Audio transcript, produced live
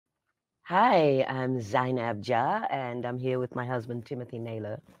Hi, I'm Zainab Jah, and I'm here with my husband, Timothy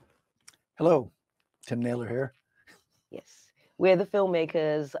Naylor. Hello, Tim Naylor here. Yes, we're the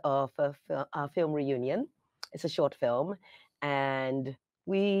filmmakers of our film Reunion. It's a short film, and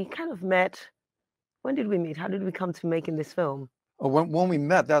we kind of met. When did we meet? How did we come to making this film? When we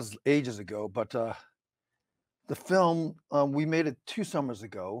met, that was ages ago, but the film, we made it 2 summers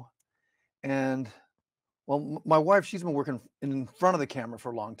ago. And my wife, she's been working in front of the camera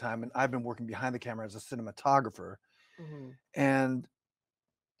for a long time, and I've been working behind the camera as a cinematographer. Mhm. And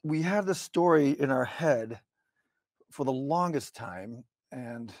we had this story in our head for the longest time.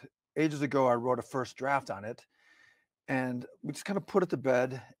 And ages ago, I wrote a first draft on it, and we just kind of put it to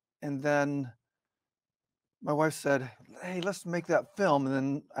bed. And then my wife said, "Hey, let's make that film." And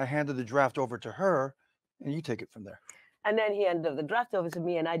then I handed the draft over to her, and you take it from there. And then he handed the draft over to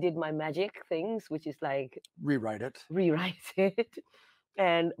me, and I did my magic things, which is like Rewrite it. rewrite it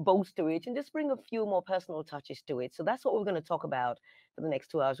and boast to it and just bring a few more personal touches to it. So that's what we're going to talk about for the next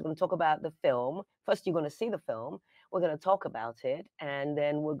 2 hours. We're going to talk about the film. First, you're going to see the film. We're going to talk about it. And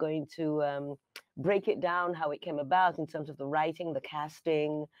then we're going to break it down how it came about in terms of the writing, the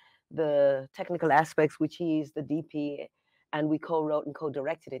casting, the technical aspects, which he is the DP. And we co wrote and co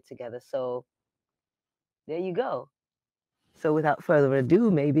directed it together. So there you go. So without further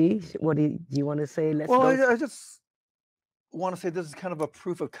ado, maybe, what do you want to say? Let's Well, go. I just want to say this is kind of a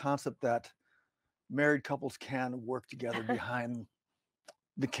proof of concept that married couples can work together behind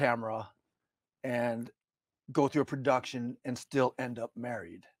the camera and go through a production and still end up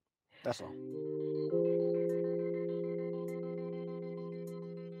married. That's all.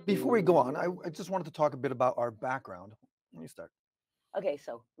 Before we go on, I just wanted to talk a bit about our background. Let me start. Okay,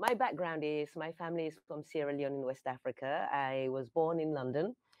 so my background is my family is from Sierra Leone in West Africa. I was born in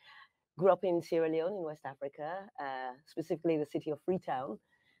London, grew up in Sierra Leone in West Africa, specifically the city of Freetown,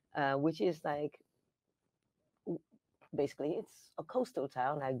 which is like basically it's a coastal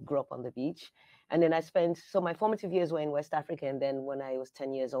town. I grew up on the beach, and then I spent so my formative years were in West Africa, and then when I was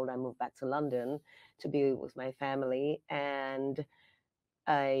 10 years old, I moved back to London to be with my family, and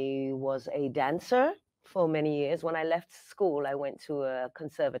I was a dancer for many years. When I left school, I went to a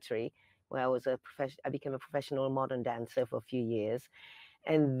conservatory where I became a professional modern dancer for a few years.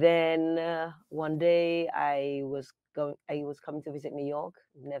 And then one day I was coming to visit New York,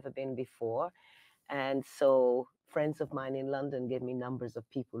 never been before. And so friends of mine in London gave me numbers of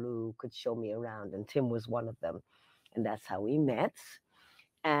people who could show me around, and Tim was one of them. And that's how we met.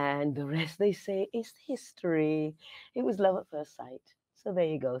 And the rest, they say, is history. It was love at first sight. So there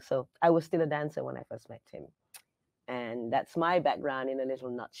you go. So I was still a dancer when I first met him. And that's my background in a little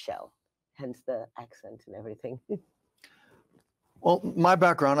nutshell, hence the accent and everything. Well, my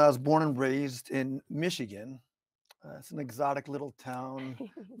background, I was born and raised in Michigan. It's an exotic little town.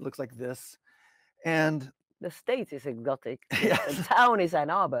 Looks like this. And The state is exotic. The yes, town is Ann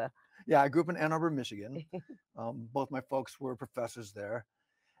Arbor. yeah, I grew up in Ann Arbor, Michigan. Both my folks were professors there.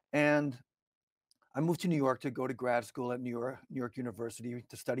 And I moved to New York to go to grad school at New York University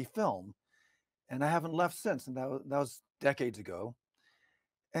to study film. And I haven't left since. And that was decades ago.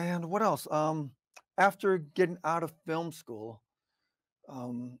 And what else? After getting out of film school,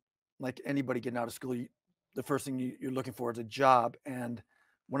 um, like anybody getting out of school, the first thing you're looking for is a job. And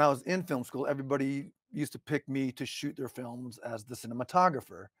when I was in film school, everybody used to pick me to shoot their films as the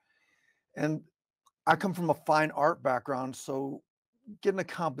cinematographer. And I come from a fine art background, so getting a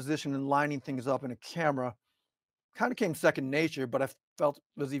composition and lining things up in a camera kind of came second nature, but I felt it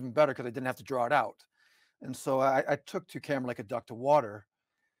was even better because I didn't have to draw it out. And so I took to camera like a duck to water.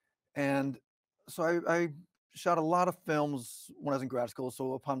 And so I shot a lot of films when I was in grad school.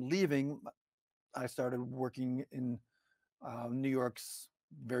 So upon leaving, I started working in New York's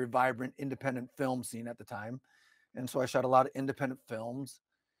very vibrant independent film scene at the time. And so I shot a lot of independent films.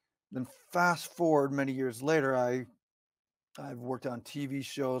 Then fast forward many years later, I've worked on TV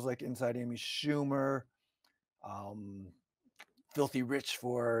shows like Inside Amy Schumer, um, Filthy Rich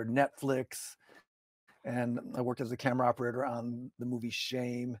for Netflix, and I worked as a camera operator on the movie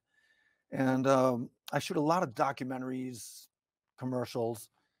Shame. And I shoot a lot of documentaries, commercials,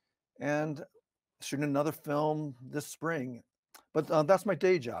 and shooting another film this spring. But that's my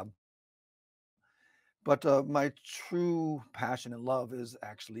day job. But my true passion and love is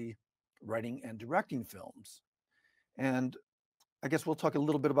actually writing and directing films. And I guess we'll talk a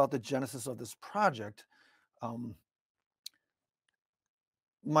little bit about the genesis of this project. Um,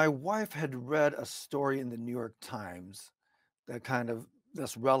 my wife had read a story in the New York Times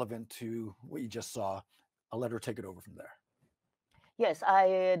that's relevant to what you just saw. I'll let her take it over from there. Yes, I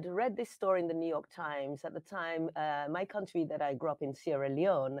had read this story in the New York Times. At the time, my country that I grew up in, Sierra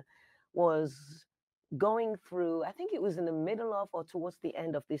Leone, was going through, I think it was in the middle of or towards the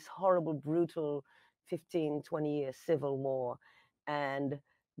end of this horrible, brutal 15, 20-year civil war. And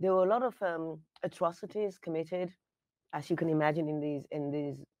there were a lot of atrocities committed, as you can imagine,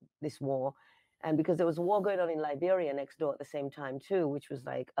 in this war. And because there was a war going on in Liberia next door at the same time too, which was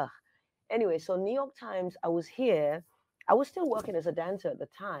like, ugh. Anyway, so New York Times, I was here. I was still working as a dancer at the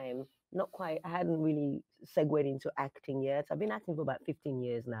time. Not quite, I hadn't really segued into acting yet. I've been acting for about 15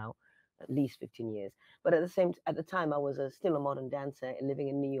 years now, at least 15 years. But at the time, I was still a modern dancer and living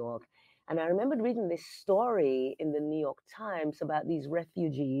in New York. And I remembered reading this story in the New York Times about these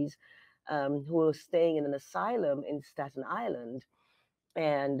refugees who were staying in an asylum in Staten Island.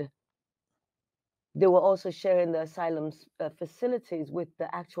 And they were also sharing the asylum's facilities with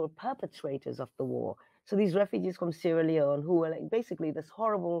the actual perpetrators of the war. So these refugees from Sierra Leone, who were like basically this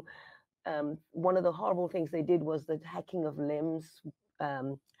horrible, one of the horrible things they did was the hacking of limbs,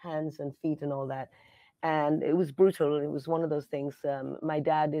 hands and feet and all that. And it was brutal. It was one of those things. My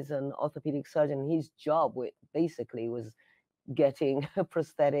dad is an orthopedic surgeon. His job basically was getting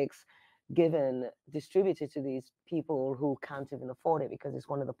prosthetics distributed to these people who can't even afford it, because it's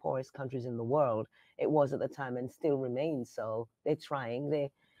one of the poorest countries in the world. It was at the time and still remains so. They're trying, they're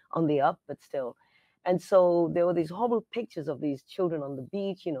on the up, but still. And so there were these horrible pictures of these children on the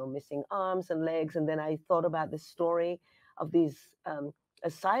beach, missing arms and legs. And then I thought about the story of these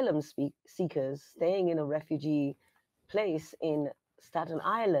asylum seekers staying in a refugee place in Staten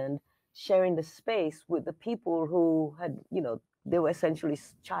Island, sharing the space with the people who had, they were essentially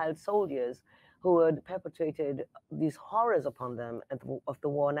child soldiers who had perpetrated these horrors upon them of the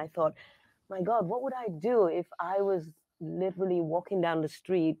war. And I thought, my God, what would I do if I was literally walking down the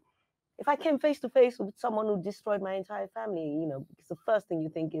street? If I came face to face with someone who destroyed my entire family, because the first thing you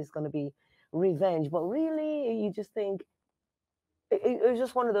think is going to be revenge. But really, you just think, it was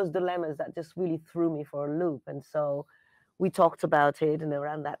just one of those dilemmas that just really threw me for a loop. And so we talked about it. And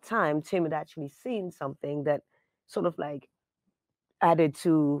around that time, Tim had actually seen something that sort of like added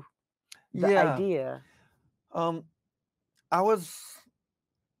to the Yeah. idea. I was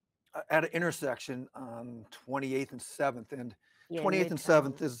at an intersection on 28th and 7th, and Yeah, in 28th and Midtown.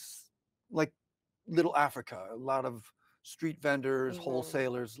 7th is like little Africa, a lot of street vendors, Mhm.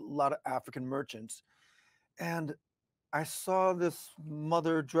 wholesalers, a lot of African merchants. And I saw this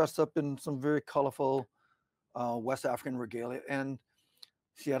mother dressed up in some very colorful West African regalia, and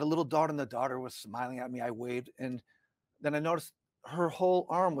she had a little daughter, and the daughter was smiling at me. I waved, and then I noticed her whole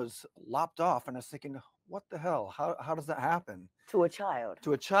arm was lopped off, and I was thinking, what the hell? How does that happen To a child.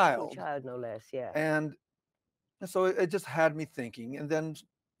 to a To a child? child, no less, yeah. And so it just had me thinking. And then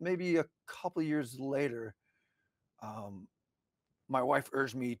maybe a couple years later, um, my wife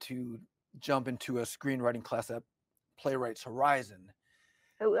urged me to jump into a screenwriting class at Playwrights Horizon.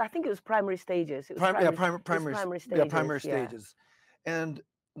 I think it was primary stages. It was Yeah, primary, primary yeah, stages, primary yeah. stages. And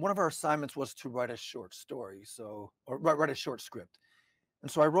one of our assignments was to write a short story, or write a short script. And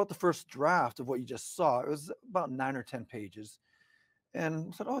so I wrote the first draft of what you just saw. It was about 9 or 10 pages,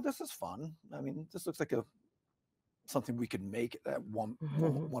 and said, "Oh, this is fun. I mean, this looks like something we could make at one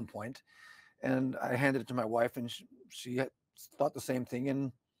point." And I handed it to my wife, and she thought the same thing.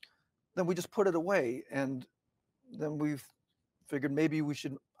 And then we just put it away. And then we figured maybe we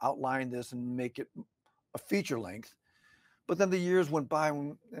should outline this and make it a feature length. But then the years went by,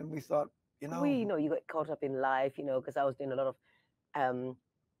 and we thought, You got caught up in life, because I was doing a lot of,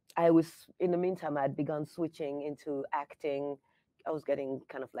 I was, in the meantime, I'd begun switching into acting. I was getting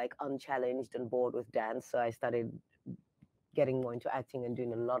kind of like unchallenged and bored with dance. So I started getting more into acting and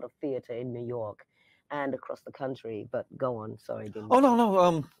doing a lot of theater in New York and across the country. But go on, sorry, didn't. oh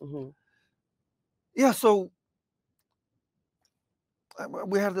no. Hmm. Yeah, so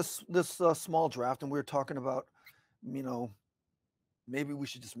we had this small draft, and we were talking about, you know, maybe we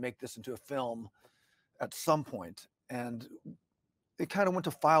should just make this into a film at some point. And it kind of went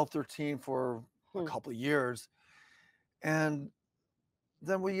to file 13 for a couple of years. And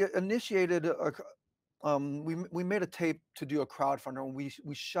then we initiated we made a tape to do a crowdfunder, and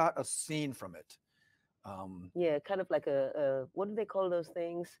we shot a scene from it. Yeah, kind of like a what do they call those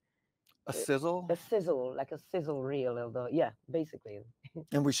things? A sizzle. A sizzle, like a sizzle reel, although yeah, basically.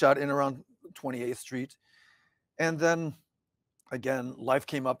 And we shot in around 28th Street. And then again, life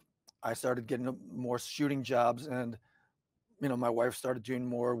came up. I started getting more shooting jobs, and my wife started doing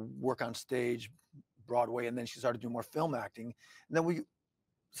more work on stage, Broadway, and then she started doing more film acting. And then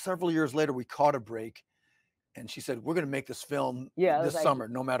several years later, we caught a break, and she said, "We're going to make this film this summer,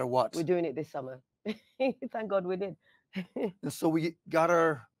 no matter what. We're doing it this summer." Thank God we did. And so we got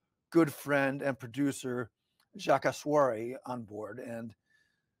our good friend and producer Jacques Assoire on board, and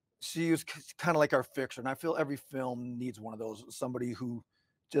she was kind of like our fixer, and I feel every film needs one of those. Somebody who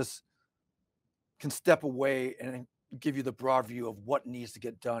just can step away and give you the broad view of what needs to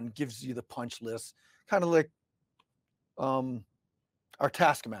get done, gives you the punch list, kind of like um, our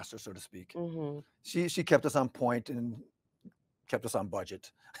taskmaster, so to speak. Hmm. She kept us on point and kept us on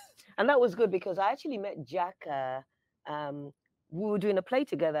budget. And that was good because I actually met Jack. Um, we were doing a play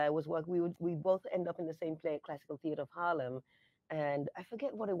together. I was work. We both end up in the same play at Classical Theatre of Harlem, and I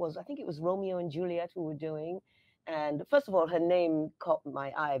forget what it was. I think it was Romeo and Juliet we were doing. And first of all, her name caught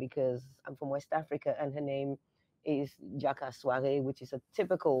my eye because I'm from West Africa, and her name is Jaka Soare, which is a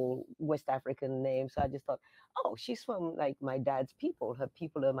typical West African name. So I just thought, oh, she's from like my dad's people. Her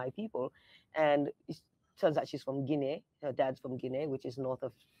people are my people, and turns out she's from Guinea. Her dad's from Guinea, which is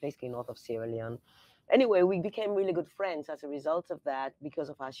basically north of Sierra Leone. Anyway, we became really good friends as a result of that because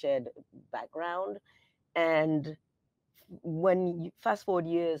of our shared background. And when you fast forward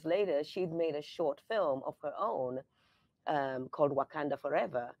years later, she'd made a short film of her own called Wakanda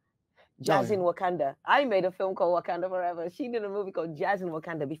Forever. Oh Jazz yeah, in Wakanda. I made a film called Wakanda Forever. She did a movie called Jazz in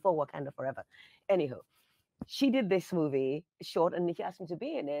Wakanda before Wakanda Forever. Anyhow, she did this movie short and she asked me to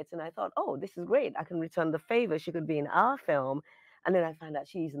be in it. And I thought, oh, this is great. I can return the favor. She could be in our film. And then I found out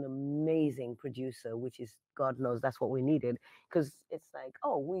she's an amazing producer, which is, God knows, that's what we needed. Because it's like,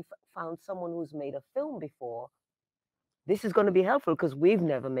 oh, we've found someone who's made a film before. This is going to be helpful because we've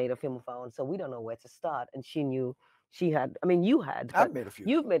never made a film of our own. So we don't know where to start. And she knew she had, I mean, you had, I've but made a few.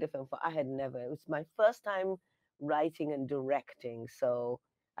 you've made a film for, I had never. It was my first time writing and directing. So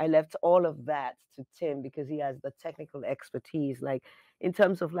I left all of that to Tim because he has the technical expertise. Like in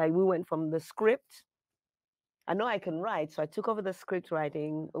terms of like, we went from the script. I know I can write, so I took over the script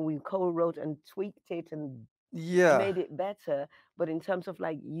writing. We co-wrote and tweaked it and Yeah, made it better. But in terms of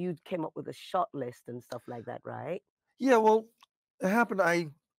like, you came up with a shot list and stuff like that, right? yeah. Well, it happened. I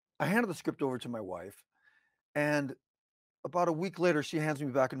handed the script over to my wife, and about a week later, she hands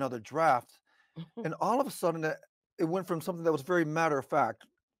me back another draft, and all of a sudden, it went from something that was very matter of fact,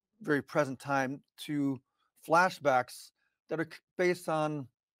 very present time, to flashbacks that are based on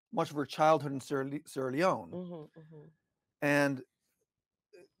much of her childhood in Sierra Leone. Hmm. Hmm. And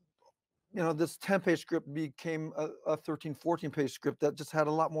this 10-page script became a 13, 14-page script that just had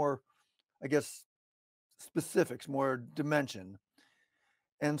a lot more, I guess, specifics, more dimension.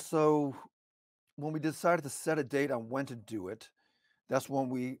 And so when we decided to set a date on when to do it, that's when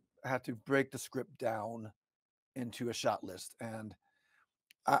we had to break the script down into a shot list. And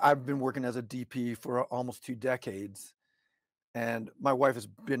I've been working as a DP for almost 2 decades, and my wife has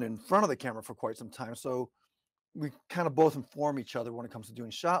been in front of the camera for quite some time. So we kind of both inform each other when it comes to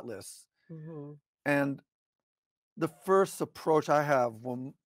doing shot lists. Hmm. And the first approach I have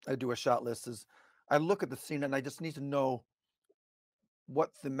when I do a shot list is I look at the scene and I just need to know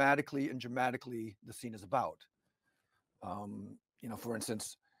what thematically and dramatically the scene is about. For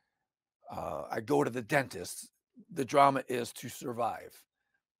instance, I go to the dentist. The drama is to survive.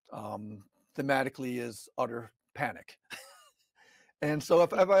 Um, Thematically is utter panic. And so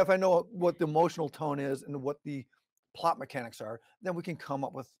if I know what the emotional tone is and what the plot mechanics are, then we can come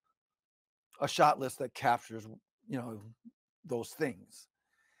up with a shot list that captures, those things.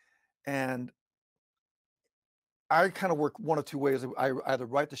 And I kind of work one of two ways. I either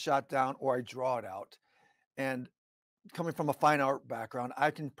write the shot down or I draw it out. And coming from a fine art background, I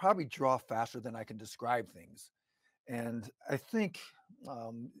can probably draw faster than I can describe things. And I think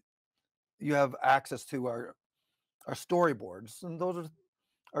you have access to our storyboards, and those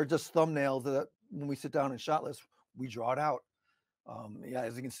are just thumbnails that when we sit down and shot list, we draw it out. Yeah,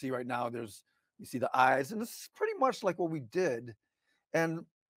 as you can see right now, you see the eyes, and it's pretty much like what we did. And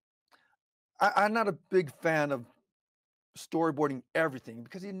I'm not a big fan of storyboarding everything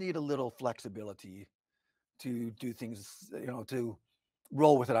because you need a little flexibility to do things, to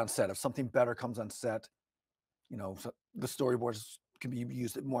roll with it on set. If something better comes on set, so the storyboards can be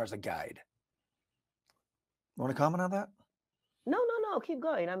used more as a guide. Want to comment on that? No, no, no. Keep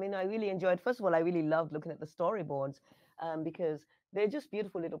going. I mean, I really enjoyed. First of all, I really loved looking at the storyboards because they're just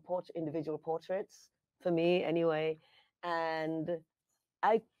beautiful little individual portraits for me, anyway. And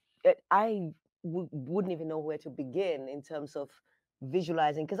I wouldn't even know where to begin in terms of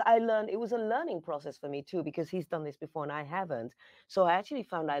visualizing because I learned it was a learning process for me too because he's done this before and I haven't. So I actually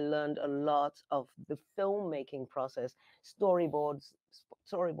found I learned a lot of the filmmaking process,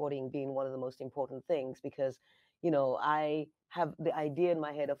 storyboarding being one of the most important things because I have the idea in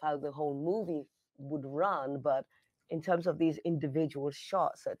my head of how the whole movie would run, but in terms of these individual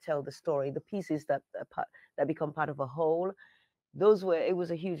shots that tell the story, the pieces that become part of a whole, it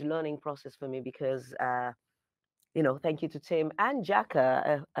was a huge learning process for me because thank you to Tim and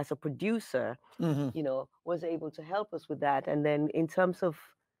Jacka as a producer, Hmm. was able to help us with that. And then in terms of,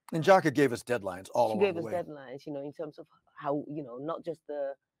 And Jaka gave us deadlines all she along gave the us way. deadlines, in terms of how, not just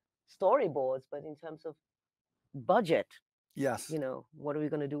the storyboards, but in terms of budget. Yes. What are we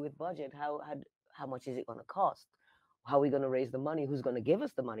going to do with budget? How much is it going to cost? How are we going to raise the money? Who's going to give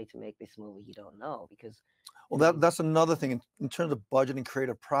us the money to make this movie? You don't know because, Well, I mean, that's another thing in terms of budget and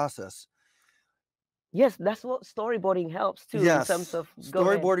creative process. yes, that's what storyboarding helps too in terms Yes, of, go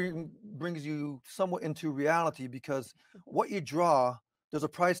ahead. storyboarding brings you somewhat into reality because what you draw, there's a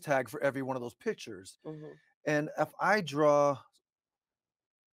price tag for every one of those pictures. Hmm. And if I draw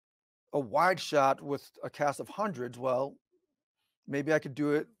a wide shot with a cast of hundreds, well, maybe I could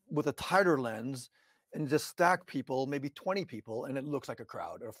do it with a tighter lens and just stack people, maybe 20 people, and it looks like a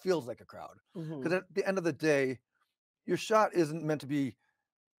crowd or feels like a crowd. Hmm. Because at the end of the day, your shot isn't meant to be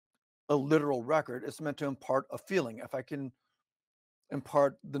a literal record, it's meant to impart a feeling. If I can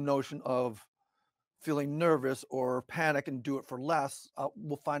impart the notion of feeling nervous or panic and do it for less,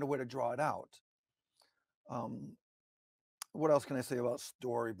 we'll find a way to draw it out. Um, what else can I say about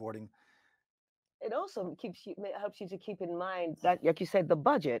storyboarding? It also helps you to keep in mind that, like you said, the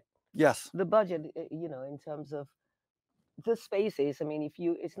budget, Yes. in terms of the spaces. I mean, if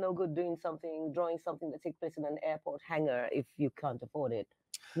you, it's no good drawing something that takes place in an airport hangar if you can't afford it.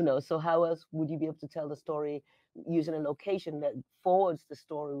 So how else would you be able to tell the story using a location that forwards the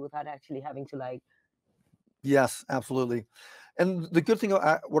story without actually having to like. Yes, absolutely. And the good thing,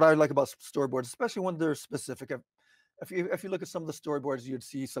 what I like about storyboards, especially when they're specific, if you look at some of the storyboards, you'd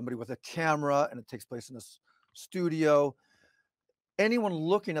see somebody with a camera, and it takes place in a studio. Anyone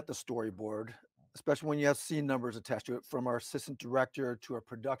looking at the storyboard, especially when you have scene numbers attached to it, from our assistant director to our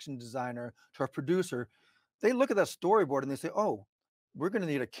production designer to our producer, they look at that storyboard and they say, "Oh, we're going to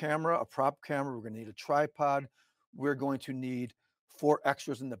need a camera, a prop camera. We're going to need a tripod. We're going to need 4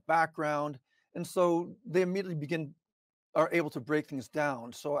 extras in the background." And so they immediately are able to break things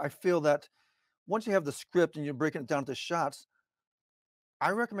down. So I feel that once you have the script and you're breaking it down to shots,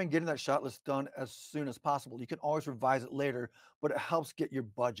 I recommend getting that shot list done as soon as possible. You can always revise it later, but it helps get your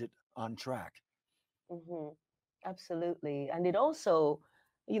budget on track. Hmm. Absolutely. And it also,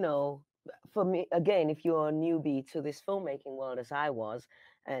 you know, for me, again, if you're a newbie to this filmmaking world as I was,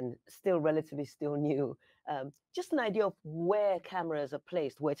 and still relatively still new, just an idea of where cameras are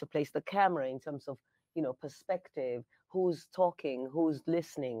placed, where to place the camera in terms of, perspective, who's talking, who's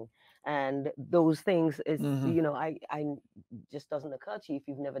listening, and those things is, Hmm. I just doesn't occur to you if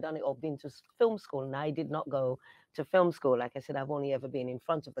you've never done it or been to film school. And I did not go to film school. Like I said, I've only ever been in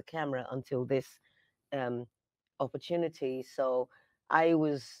front of the camera until this um, opportunity. So I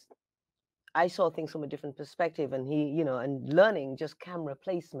was I saw things from a different perspective, and and learning just camera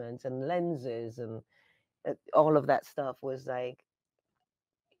placements and lenses and all of that stuff was like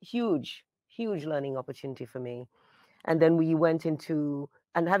huge learning opportunity for me. And then we went into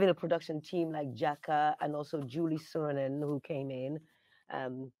and having a production team like Jacka and also Julie Suranen who came in.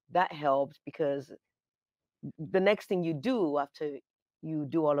 That helped because the next thing you do after you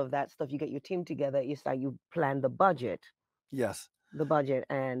do all of that stuff, you get your team together, is that you plan Yes. the budget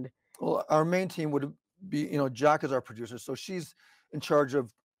and. Well, our main team would be, Jack is our producer, so she's in charge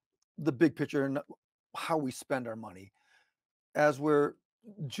of the big picture and how we spend our money. As we're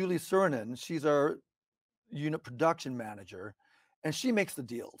Julie Surnan, she's our unit production manager, and she makes the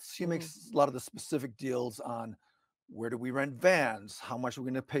deals. She Mhm. makes a lot of the specific deals on where do we rent vans, how much are we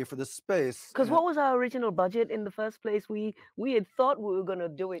going to pay for this space, Because what was our original budget in the first place? We had thought we were gonna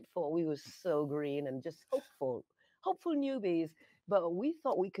do it for. We were so green and just hopeful newbies. But we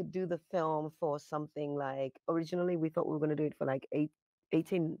thought we could do the film for something like originally we thought we were gonna do it for like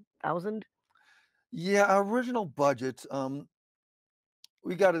 18,000. yeah, our original budget,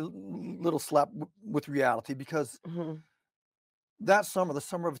 we got a little slap with reality because Hmm. that summer, the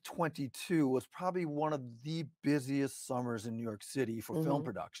summer of 22, was probably one of the busiest summers in New York City for film Hmm.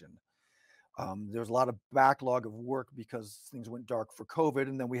 production. There was a lot of backlog of work because things went dark for COVID.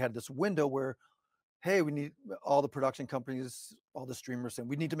 And then we had this window where, hey, we need all the production companies, all the streamers saying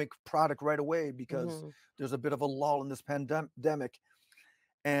we need to make product right away because Hmm. there's a bit of a lull in this pandemic.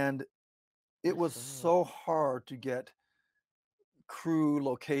 And it was That's right. so hard to get crew,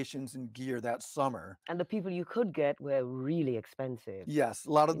 locations, and gear that summer. And the people you could get were really expensive. Yes,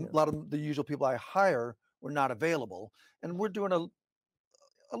 You a know, lot of the usual people I hire were not available, and we're doing a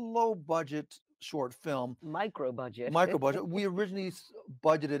low budget short film, micro budget. micro budget. We originally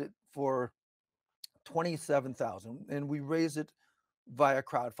budgeted it for 27,000, and we raised it via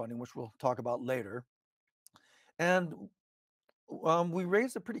crowdfunding, which we'll talk about later. And we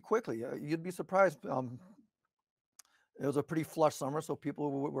raised it pretty quickly. You'd be surprised. It was a pretty flush summer, so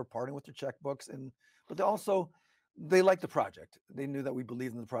people were parting with their checkbooks, but they liked the project. They knew that we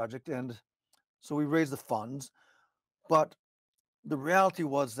believed in the project, and so we raised the funds. But the reality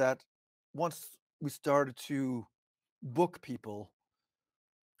was that once we started to book people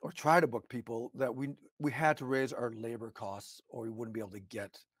or try to book people, that we had to raise our labor costs, or we wouldn't be able to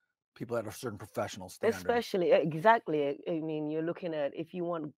get people at a certain professional standard. Especially, exactly. I mean, you're looking at, if you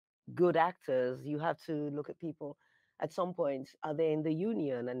want good actors, you have to look at people. At some point, are they in the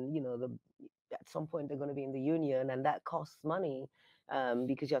union? And at some point they're going to be in the union, and that costs money,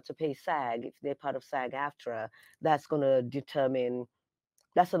 because you have to pay SAG if they're part of SAG-AFTRA. That's going to determine.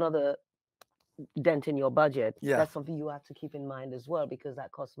 That's another dent in your budget. Yeah. That's something you have to keep in mind as well, because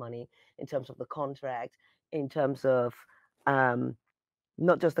that costs money in terms of the contract, in terms of um,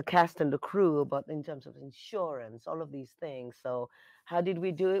 not just the cast and the crew, but in terms of insurance, all of these things. So how did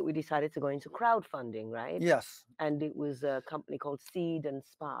we do it? We decided to go into crowdfunding, right? Yes. And it was a company called Seed and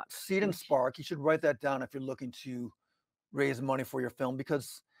Spark, Seed and which Spark. You should write that down if you're looking to raise money for your film,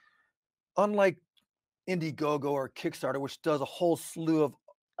 because unlike Indiegogo or Kickstarter, which does a whole slew of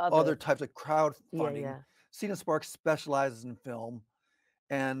other other, types of yeah, crowdfunding, yeah. Seed and Spark specializes in film,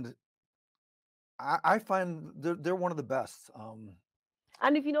 and I find they're one of the best.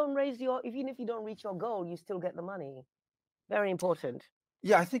 And if you don't raise your, even if you don't reach your goal, you still get the money. Very important.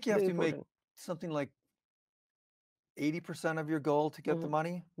 Yeah, I think you have Very to make important. something like 80% of your goal to get the Hmm.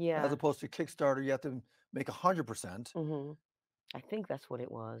 money, as Yeah. opposed to Kickstarter, you have to make 100%. Hmm. I think that's what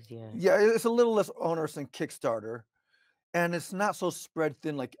it was. Yeah. Yeah, it's a little less onerous than Kickstarter, and it's not so spread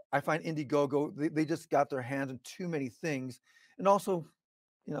thin. Like I find Indiegogo, they just got their hands in too many things, and also,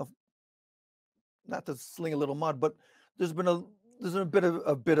 you know, not to sling a little mud, but there's been a there's been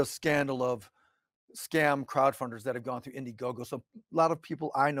a bit of scandal of scam crowdfunders that have gone through Indiegogo. So a lot of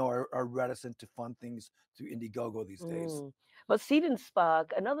people I know are reticent to fund things through Indiegogo these days. Mm. But Seed and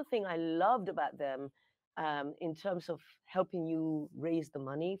Spark, another thing I loved about them, in terms of helping you raise the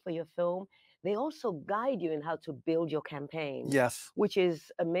money for your film, they also guide you in how to build your campaign, Yes. which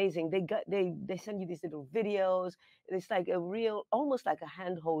is amazing. They send you these little videos. It's like a real, almost like a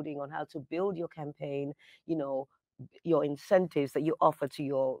hand holding on how to build your campaign. You know, your incentives that you offer to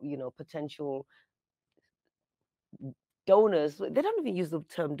your potential donors. They don't even use the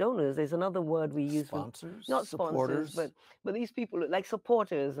term donors. There's another word we use for, Sponsors, not sponsors, supporters. but these people look like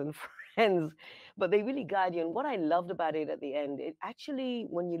supporters and friends, but they really guide you. And what I loved about it at the end, it actually,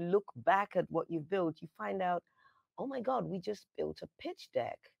 when you look back at what you've built, you find out, oh my God, we just built a pitch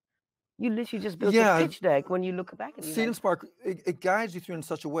deck. You literally just built a Yeah, pitch deck. When you look back and you're Seed like, and Spark, it guides you through in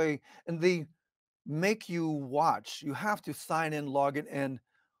such a way, and they make you watch. You have to sign in, log in, and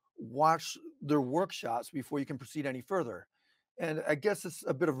watch their workshops before you can proceed any further. And I guess it's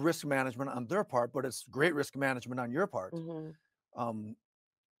a bit of risk management on their part, but it's great risk management on your part. mm-hmm. Um,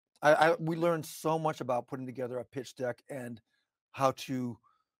 we learned so much about putting together a pitch deck and how to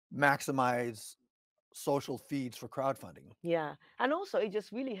maximize social feeds for crowdfunding. Yeah. And also, it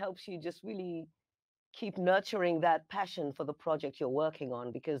just really helps you just really keep nurturing that passion for the project you're working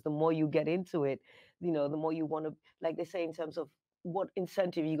on, because the more you get into it, the more you want to, like they say, in terms of what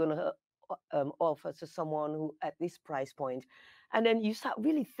incentive you're going to offer to someone who at this price point, and then you start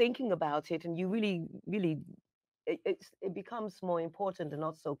really thinking about it, and you really really it becomes more important and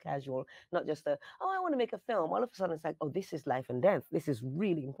not so casual, not just a, oh, I want to make a film. All of a sudden it's like, oh, this is life and death, this is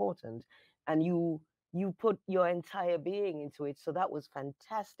really important, and you put your entire being into it. So that was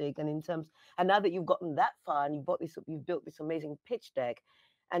fantastic. And in terms, and now that you've gotten that far and you've built this amazing pitch deck,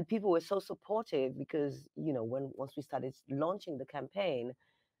 and people were so supportive, because once we started launching the campaign,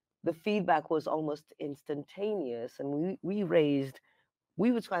 the feedback was almost instantaneous, and we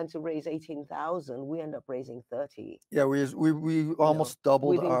were trying to raise 18,000. We end up raising 30, Yeah, we almost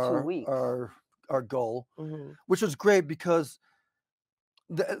doubled within two our weeks. our goal, Hmm. which was great because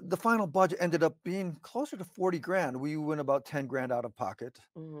the final budget ended up being closer to 40 grand. We went about 10 grand out of pocket,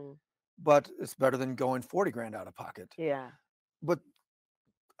 Hmm. but it's better than going 40 grand out of pocket. Yeah. But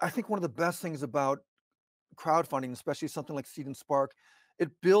I think one of the best things about crowdfunding, especially something like Seed and Spark, it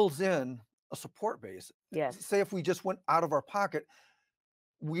builds in a support base. Yes. Say if we just went out of our pocket,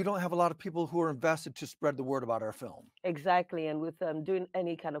 we don't have a lot of people who are invested to spread the word about our film. Exactly. And with doing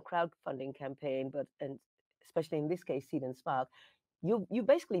any kind of crowdfunding campaign, and especially in this case, Seed and Spark, you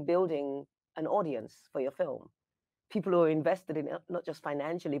basically building an audience for your film. People who are invested in it, not just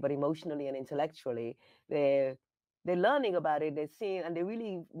financially, but emotionally and intellectually. They're they're learning about it. They're seeing, and they're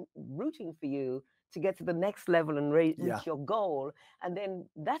really rooting for you to get to the next level and Yeah. reach your goal. And then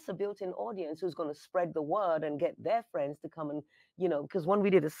that's a built-in audience who's going to spread the word and get their friends to come and, because when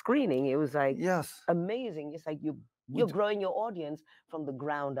we did a screening, it was like Yes. amazing. It's like you You're growing your audience from the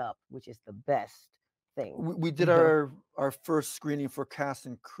ground up, which is the best thing, we did you know. our first screening for cast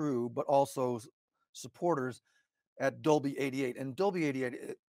and crew, but also supporters at Dolby 88. And Dolby 88,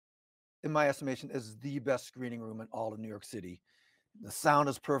 in my estimation, is the best screening room in all of New York City. The sound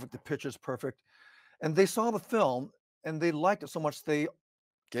is perfect, the picture is perfect. And they saw the film and they liked it so much they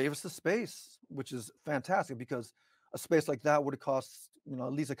gave us the space, which is fantastic because a space like that would have cost,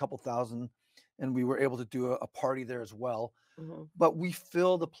 at least a couple thousand, and we were able to do a party there as well. Mm-hmm. But we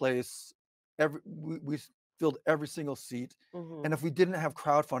filled the place, we filled every single seat. Mm-hmm. And if we didn't have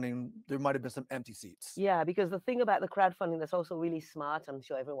crowdfunding, there might have been some empty seats. Yeah, because the thing about the crowdfunding that's also really smart, I'm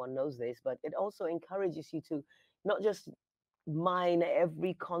sure everyone knows this, but it also encourages you to not just mine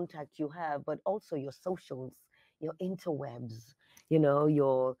every contact you have, but also your socials, your interwebs,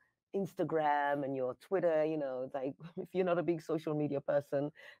 your Instagram and your Twitter, like if you're not a big social media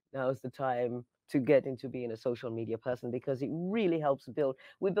person, now's the time to get into being a social media person because it really helps build.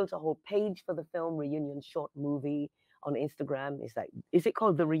 We built a whole page for the film Reunion Short Movie on Instagram. It's like, is it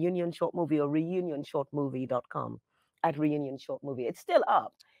called the Reunion Short Movie or reunionshortmovie.com? At Reunion Short Movie. It's still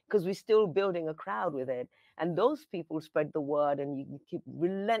up because we're still building a crowd with it. And those people spread the word and you keep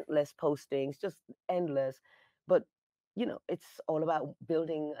relentless postings, just endless. But it's all about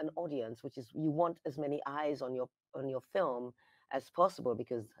building an audience, which is you want as many eyes on your film as possible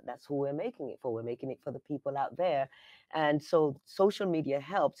because that's who we're making it for. We're making it for the people out there. And so social media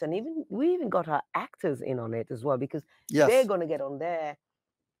helps. And we even got our actors in on it as well because they're Yes. going to get on their,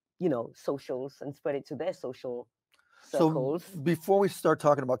 socials and spread it to their social So circles. before we start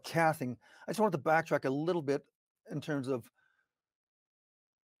talking about casting, I just wanted to backtrack a little bit in terms of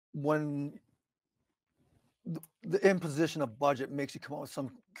when the imposition of budget makes you come up with some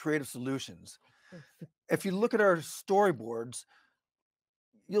creative solutions. If you look at our storyboards,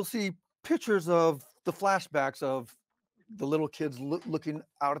 you'll see pictures of the flashbacks of the little kids looking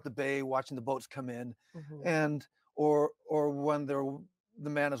out at the bay, watching the boats come in, Mhm. and or when the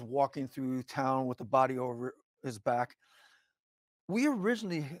man is walking through town with the body over his back. We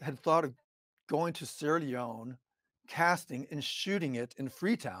originally had thought of going to Sierra Leone, casting and shooting it in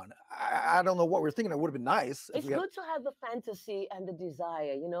Freetown. I don't know what we were thinking. It would have been nice if It's we had. good to have the fantasy and the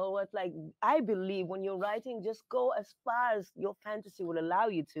desire. You know what? Like, I believe when you're writing, just go as far as your fantasy will allow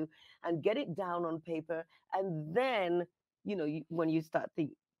you to and get it down on paper. And then, when you start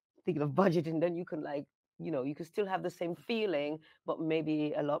thinking of budgeting, then you can, like, you can still have the same feeling, but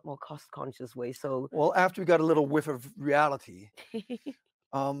maybe a lot more cost conscious way. So, Well, after we got a little whiff of reality,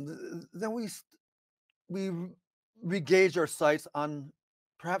 then we re-gauged our sights on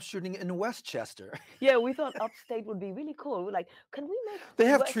perhaps shooting in Westchester. yeah, we thought upstate would be really cool. We're like, can we make They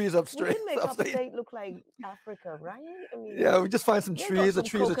have West? trees We upstate. can make Upstate. upstate look like Africa, right? I mean, Yeah, we just find some they got trees. A some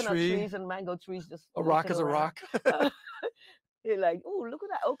tree is a coconut tree. trees and mango trees just A rock looking is a around. rock. You're like, oh, look at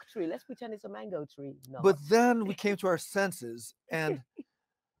that oak tree. Let's pretend it's a mango tree. But Not. then we came to our senses, and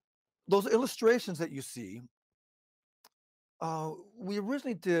those illustrations that you see, we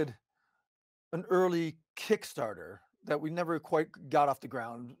originally did an early Kickstarter that we never quite got off the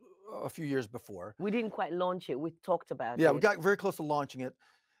ground a few years before. We didn't quite launch it. We talked about Yeah, we it. got very close to launching it,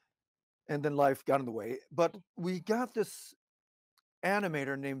 and then life got in the way. But we got this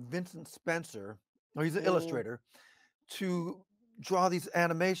animator named Vincent Spencer, or he's an Mm. illustrator, to draw these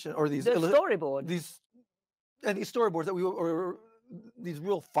animation or The storyboard. these storyboards that we or these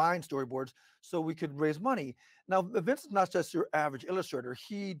real fine storyboards so we could raise money. Now, Vincent's not just your average illustrator.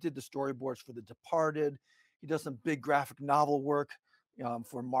 He did the storyboards for The Departed. He does some big graphic novel work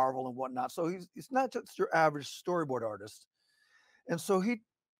for Marvel and whatnot. So he's not just your average storyboard artist. And so he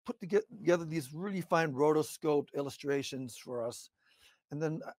put together these really fine rotoscoped illustrations for us. And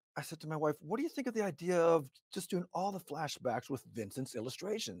then I said to my wife, what do you think of the idea of just doing all the flashbacks with Vincent's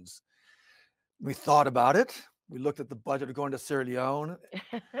illustrations? We thought about it. We looked at the budget of going to Sierra Leone.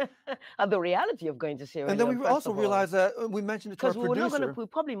 And the reality of going to Sierra And then Leone, we first also of all. realized that we mentioned it to our Because producer. we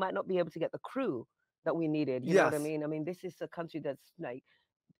probably might not be able to get the crew that we needed. You know what I Yes. mean? I mean, this is a country that's like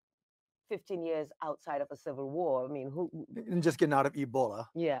 15 years outside of a civil war. I mean, And just getting out of Ebola.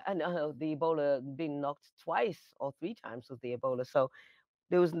 yeah, and the Ebola being knocked twice or three times with the Ebola. So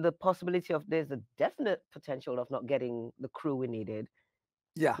there was the possibility of there's a definite potential of not getting the crew we needed.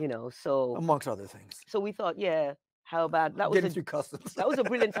 Yeah. So Amongst other things. we thought, yeah, how about Getting through customs. that was a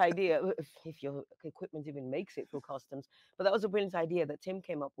brilliant idea if your equipment even makes it through customs. But that was a brilliant idea that Tim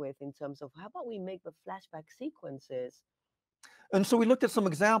came up with in terms of how about we make the flashback sequences. And so we looked at some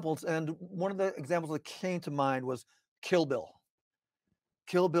examples, and one of the examples that came to mind was Kill Bill.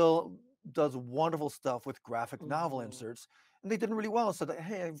 Kill Bill does wonderful stuff with graphic novel Mhm. inserts. and they did really well. So that,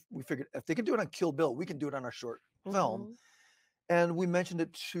 hey, we figured if they can do it on Kill Bill, we can do it on our short film. Hmm. And we mentioned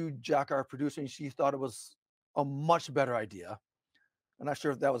it to Jack, our producer, and she thought it was a much better idea. I'm not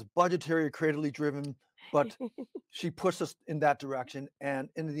sure if that was budgetary or creatively driven, but she pushed us in that direction. And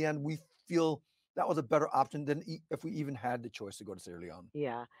in the end, we feel that was a better option than if we even had the choice to go to Sierra Leone.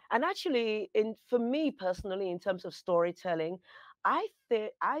 Yeah. And actually, in for me personally, in terms of storytelling, I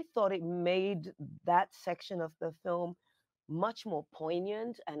thought it made that section of the film much more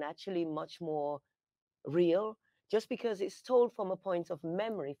poignant and actually much more real, just because it's told from a point of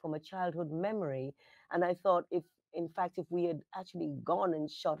memory, from a childhood memory. And I thought, if in fact, if we had actually gone and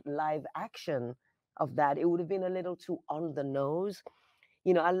shot live action of that, it would have been a little too on the nose.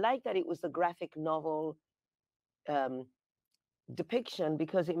 I like that it was the graphic novel um, depiction,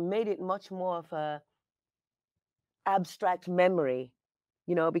 because it made it much more of a abstract memory,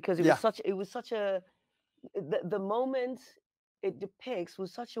 because Yeah. it was such a the moment it depicts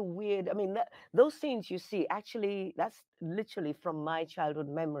was such a weird. I mean, those scenes you see, actually, that's literally from my childhood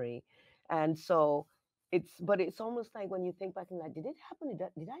memory. And so it's almost like when you think back and like, did it happen?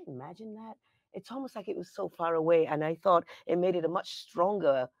 Did I imagine that? It's almost like it was so far away, and I thought it made it a much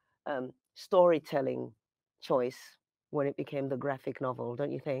stronger storytelling choice when it became the graphic novel,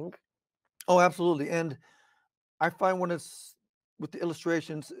 don't you think? Oh, absolutely. And I find when it's with the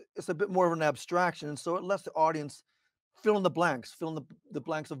illustrations, it's a bit more of an abstraction. So it lets the audience fill in the blanks, fill in the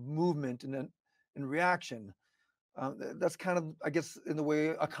blanks of movement and then and reaction. That's kind of, I guess, in the way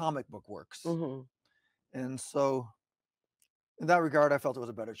a comic book works. Hmm. And so, in that regard, I felt it was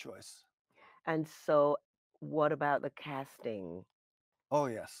a better choice. And so, what about the casting? Oh,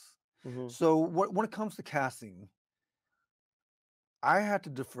 yes. Hmm. So, when it comes to casting, I had to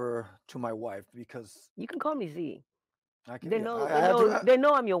defer to my wife because You can call me Z. I can, They yeah, know, I they had to. know, they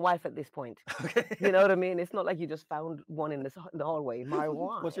know I'm your wife at this point. You know Okay. what I mean? It's not like you just found one in the hallway. My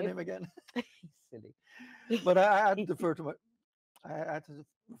What's your wife. name again? Silly. But I had to defer to I had to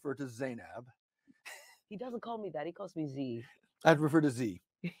refer to Zainab. He doesn't call me that. He calls me Z. I had to refer to Z,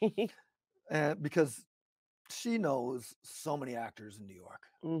 and because she knows so many actors in New York,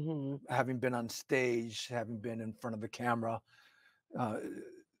 Hmm. having been on stage, having been in front of the camera. Uh,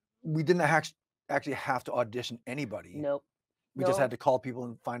 we didn't actually have to audition anybody. Nope. We just had No. to call people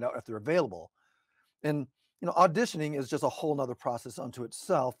and find out if they're available. And auditioning is just a whole nother process unto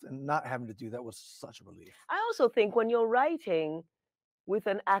itself, and not having to do that was such a relief. I also think when you're writing with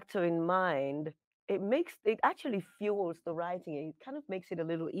an actor in mind, it actually fuels the writing. It kind of makes it a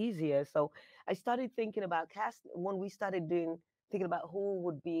little easier. So I started thinking about cast when we started thinking about who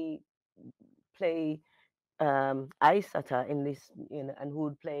would be play Aisata in this, and who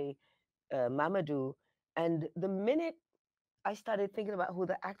would play Mamadou. And the minute I started thinking about who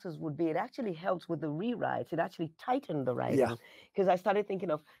the actors would be, it actually helped with the rewrites. It actually tightened the Yeah. writing, because I started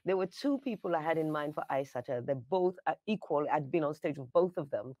thinking of there were two people I had in mind for Aisata. They're both equal. I'd been on stage with both of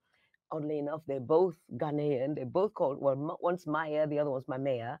them. Oddly enough, they're both Ghanaian. They're both called, well, one's Maya, the other one's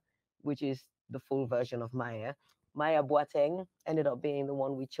Mamea, which is the full version of Maya. Maya Boateng ended up being the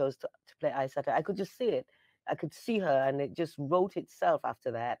one we chose to play Aisata. I could just see it. I could see her, and it just wrote itself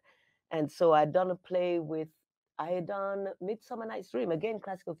after that. And so I had done Midsummer Night's Dream, again,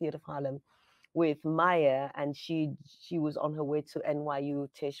 Classical Theatre of Harlem, with Maya, and she was on her way to NYU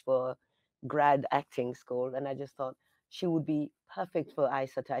Tisch for grad acting school, and I just thought she would be perfect for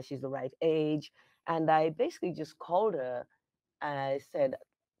Aisata. She's the right age, and I basically just called her. I said,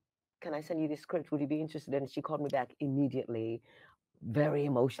 "Can I send you this script? Would you be interested?" And she called me back immediately, very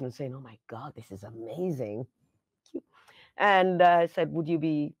emotional, saying, "Oh my God, this is amazing." And I said, would you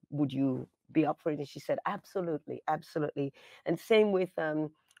be up for it?" And she said, "Absolutely, absolutely." And same with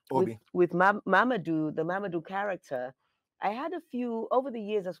Obi. Mamadou, the Mamadou character. I had a few over the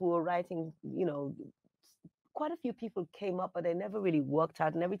years as we were writing. Quite a few people came up, but they never really worked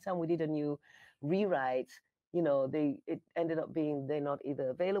out. And every time we did a new rewrite, it ended up being they're not either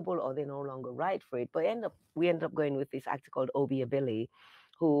available or they're no longer right for it. But we ended up going with this actor called Obi Abili,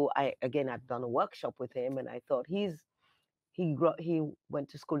 who I've done a workshop with him, and I thought he went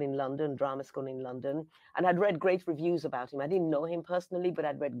to school in London, drama school in London, and I'd read great reviews about him. I didn't know him personally, but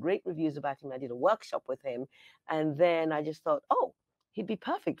I'd read great reviews about him. I did a workshop with him, and then I just thought, oh, he'd be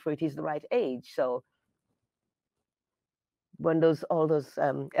perfect for it. He's the right age. So when all those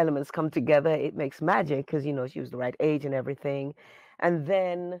elements come together, it makes magic, because she was the right age and everything. And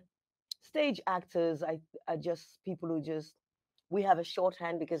then stage actors, are just people who just we have a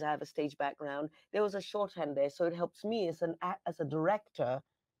shorthand, because I have a stage background. There was a shorthand there, so it helps me as a director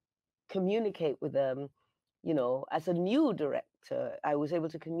communicate with them you know, as a new director, I was able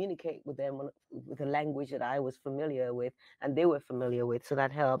to communicate with them with a language that I was familiar with and they were familiar with, so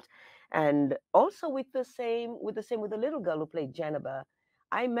that helped. And also with the little girl who played Janaba,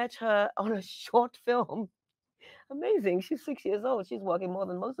 I met her on a short film. Amazing. She's 6 years old. She's working more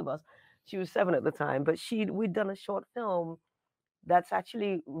than most of us. She was 7 at the time, but we'd done a short film that's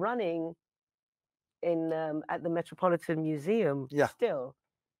actually running in at the Metropolitan Museum Yeah. still.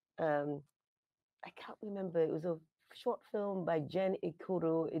 Um, I can't remember. It was a short film by Jen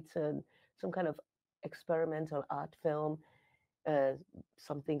Ikuru. It's some kind of experimental art film. Uh,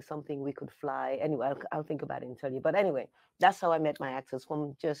 something we could fly. Anyway, I'll think about it and tell you. But anyway, that's how I met my actors,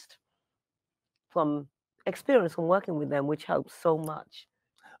 from experience from working with them, which helps so much.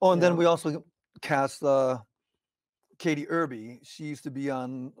 Oh, You and then know, we also cast Katie Irby. She used to be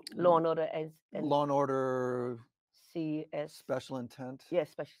on Law and Order and Law and Order CS. Special Intent.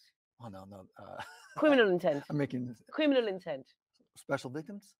 Yes, special Oh no. criminal intent. I'm making Criminal intent. Special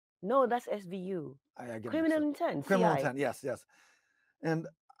Victims. No, that's SVU. I get mixed Criminal up. intent. Criminal CI. Intent. Yes. And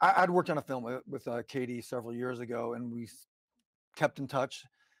I'd worked on a film with Katie several years ago, and we kept in touch.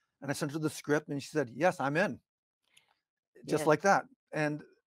 And I sent her the script, and she said, "Yes, I'm in." Just Yeah. like that. And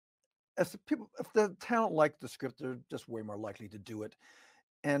if the talent liked the script, they're just way more likely to do it.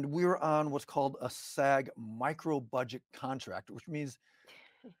 And we were on what's called a SAG micro budget contract, which means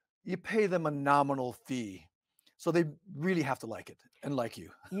you pay them a nominal fee. So they really have to like it and like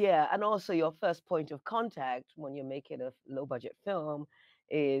you. Yeah, and also your first point of contact when you're making a low budget film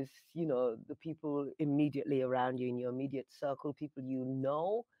is, the people immediately around you in your immediate circle, people you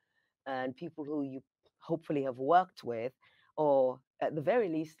know, and people who you hopefully have worked with, or at the very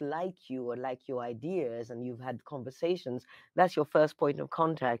least like you or like your ideas, and you've had conversations. That's your first point of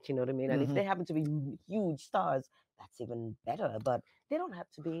contact, you know what I mean? And if Mhm. they happen to be huge stars, that's even better, but they don't have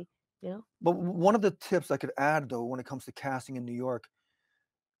to be, you know? But one of the tips I could add, though, when it comes to casting in New York,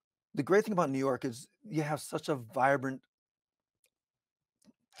 the great thing about New York is you have such a vibrant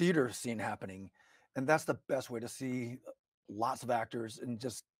theater scene happening, and that's the best way to see lots of actors and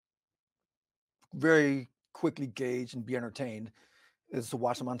just very quickly gauge and be entertained is to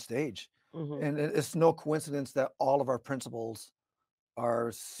watch them on stage. Hmm. And it's no coincidence that all of our principals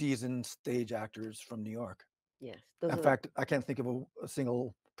are seasoned stage actors from New York. Yes, those In are the fact, I can't think of a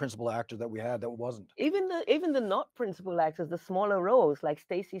single principal actor that we had that wasn't. even the not principal actors, the smaller roles, like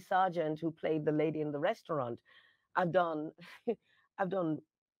Stacey Sargent, who played the lady in the restaurant. I've done I've done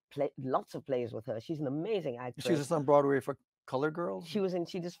lots of plays with her. She's an amazing She was actress. just on Broadway for Colored Girls. She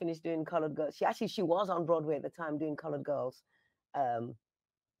just finished doing Colored Girls. She was on Broadway at the time doing Colored Girls, um,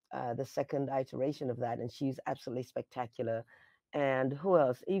 the second iteration of that, and she's absolutely spectacular. And who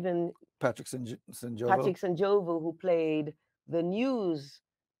else? Even Patrick Sanjovo. Patrick Sanjovu, who played the newspapers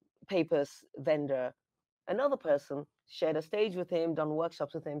vendor, another person, shared a stage with him, done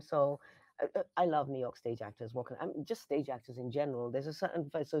workshops with him. So I love New York stage actors. Just stage actors in general. There's a certain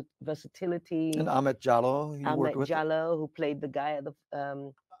And versatility. Ahmet Jallo, you worked Ahmet with. Jallo, who played the guy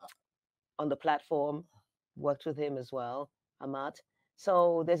on the platform, worked with him as well, Ahmad.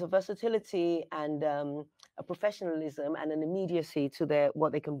 So there's a versatility and a professionalism and an immediacy to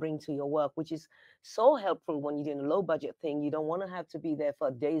what they can bring to your work, which is so helpful when you're doing a low budget thing. You don't want to have to be there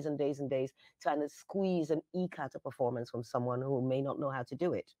for days and days and days trying to squeeze and eke out a performance from someone who may not know how to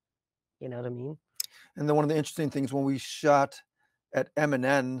do it. You know what I mean? And then one of the interesting things when we shot at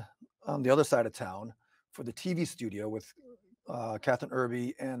M&N on the other side of town for the TV studio with Catherine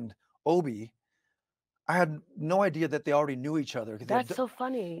Irby and Obi, I had no idea that they already knew each other. That's so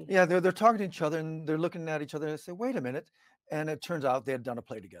funny. Yeah, they're talking to each other and they're looking at each other and I say, wait a minute. And it turns out they had done a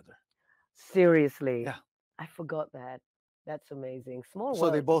play together. Seriously. Yeah. I forgot that. That's amazing. Small So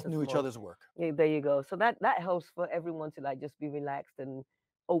they world. both It's a knew each small. other's work. Yeah, there you go. So that helps for everyone to like just be relaxed and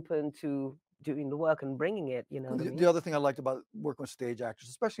open to doing the work and bringing it. You know what I The mean? other thing I liked about working with stage actors,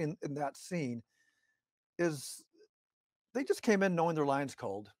 especially in that scene, is they just came in knowing their lines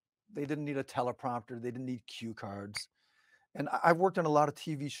cold. They didn't need a teleprompter. They didn't need cue cards. And I've worked on a lot of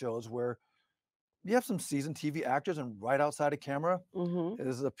TV shows where you have some seasoned TV actors, and right outside of camera Mm-hmm.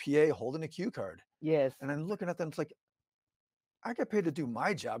 is a PA holding a cue card. Yes. And I'm looking at them, it's like, I get paid to do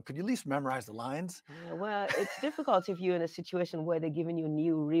my job. Could you at least memorize the lines? Yeah, well, it's difficult if you're in a situation where they're giving you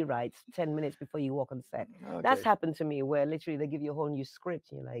new rewrites 10 minutes before you walk on set. That's Okay. happened to me where literally they give you a whole new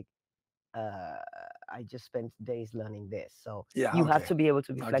script and you're like, uh, I just spent days learning this. So Yeah, you have okay. to be able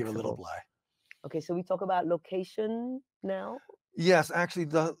to be I'll give a little flexible. bly. Okay, so we talk about location now. Yes, actually,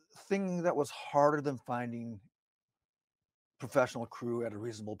 the thing that was harder than finding professional crew at a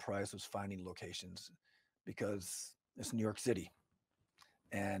reasonable price was finding locations because it's New York City.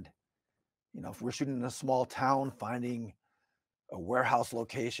 And If we're shooting in a small town, finding a warehouse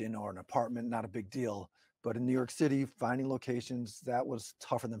location or an apartment, not a big deal. But in New York City, finding locations, that was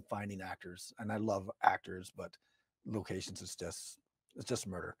tougher than finding actors. And I love actors, but locations is just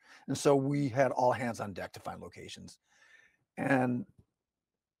murder. And so we had all hands on deck to find locations. And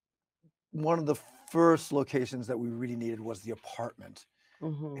one of the first locations that we really needed was the apartment.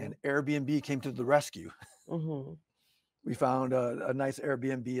 And Airbnb came to the rescue. Mm-hmm. We found a nice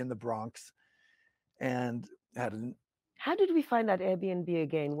Airbnb in the Bronx and had How did we find that Airbnb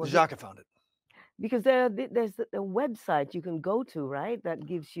again? Was it Jacques found it. because there's a website you can go to, right? That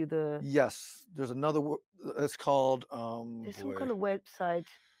gives you the Yes, there's another. It's called there's some boy kind of website.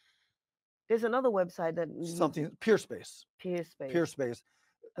 There's another website that you something Peerspace. peer space. Peerspace.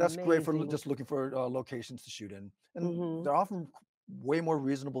 That's great for Amazing. just looking for locations to shoot in, and Mm-hmm. they're often way more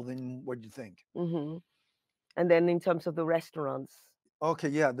reasonable than what you think. Mm-hmm. And then in terms of the restaurants, Okay,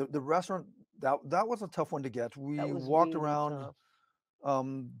 yeah, the restaurant that was a tough one to get. that We was walked really around tough.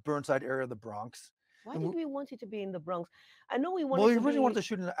 Burnside area of the Bronx, Why and did we want it to be in the Bronx? I know we well, wanted we to originally wanted be to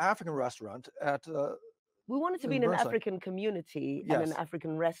shoot in an African restaurant at we wanted to be in in an Burnside. African community and an Yes,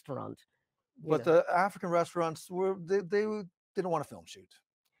 African restaurant. You but know, the African restaurants they didn't want a film shoot.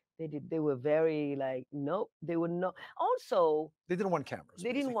 they were very like nope, they were not. Also, They didn't want cameras, they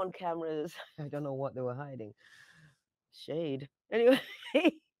didn't basically. want cameras. I don't know what they were hiding. Shade. Anyway,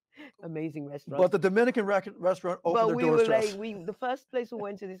 amazing restaurant. But the Dominican restaurant opened But their we doors were to like, us, the first place we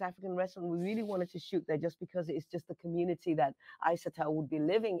went to this African restaurant, we really wanted to shoot there just because it's just the community that Isata would be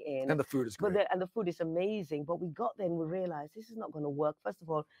living in. and the food is But great. and the food is amazing. But we got there and we realized this is not going to work. First of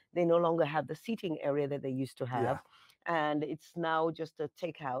all, they no longer have the seating area that they used to Yeah, have, and it's now just a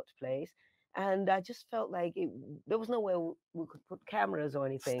takeout place. And I just felt like there was nowhere we could put cameras or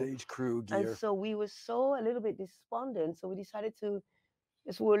anything. stage crew And gear. so we were so a little bit despondent. So we decided to,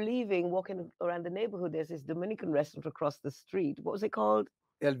 as we were leaving, walking around the neighborhood, there's this Dominican restaurant across the street. What was it called?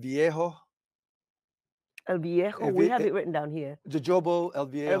 El Viejo, El Viejo. El We Vie- have eh, it written down here. Jojobo El El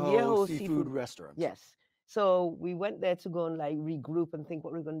Viejo Viejo seafood seafood. restaurant. Yes. So we went there to go and like regroup and think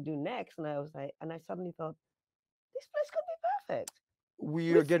what we're going to do next. And I was like, and I suddenly thought, this place could be perfect.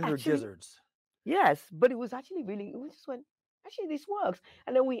 We are Which getting our actually, gizzards. yes, but it was actually really, we just went, actually, this works.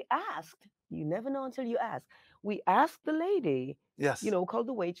 And then we asked, you never know until you ask. We asked the lady, Yes, called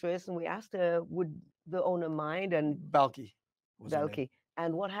the waitress, and we asked her, would the owner mind? And Balky was her name. Dalki.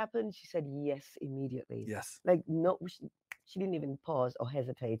 And what happened? She said yes immediately. Yes, Like, no, she didn't even pause or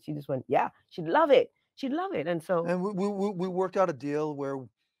hesitate. She just went, yeah, she'd love it. She'd love it. And so, and we worked out a deal where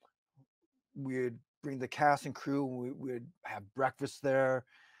we'd bring the cast and crew. We'd have breakfast there,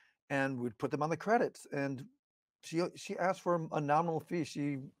 and we'd put them on the credits. And she asked for a nominal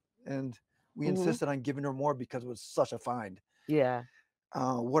fee. And we mhm, insisted on giving her more because it was such a find. yeah.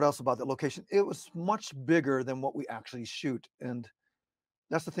 What else about the location? It was much bigger than what we actually shoot, and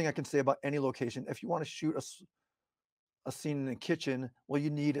that's the thing I can say about any location. If you want to shoot a scene in a kitchen, well, you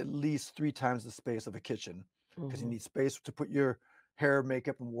need at least 3 times the space of a kitchen because you Hmm. need space to put your hair,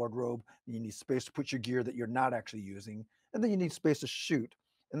 makeup, and wardrobe. And you need space to put your gear that you're not actually using, and then you need space to shoot.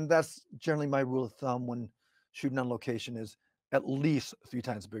 And that's generally my rule of thumb when shooting on location is at least 3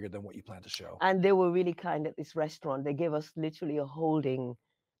 times bigger than what you plan to show. And they were really kind at this restaurant. They gave us literally a holding.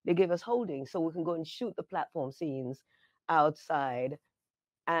 They gave us holding so we can go and shoot the platform scenes outside.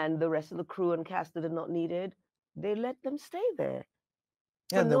 And the rest of the crew and cast that are not needed, they let them stay there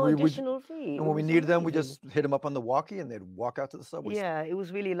for And then no we additional fee. and It when we was needed them, we amazing. just hit them up on the walkie, and they'd walk out to the subway stop. Yeah, it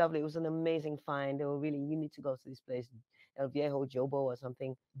was really lovely. It was an amazing find. They were really, you need to go to this place, El Viejo Jobo or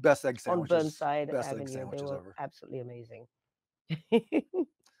something, Best egg on sandwiches, Burnside best egg Avenue. They sandwiches were ever. absolutely amazing.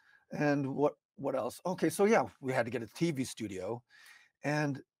 And what else? Okay, so yeah, we had to get a TV studio,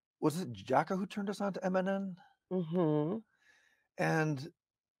 and was it Jacka who turned us on to MNN? Hmm. And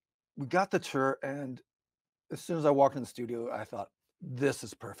we got the tour, and as soon as I walked in the studio, I thought, this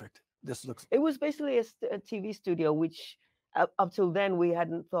is perfect. This looks It was basically a TV studio, which up till then we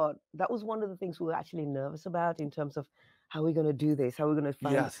hadn't thought. That was one of the things we were actually nervous about in terms of how we're going to do this, how we're going to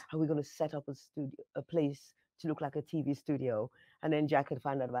find, yes. how we're going to set up a studio, a place to look like a TV studio. And then Jack had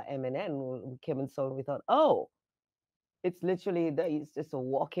found out about M&N. We came and saw, and we thought, oh, it's literally it's just a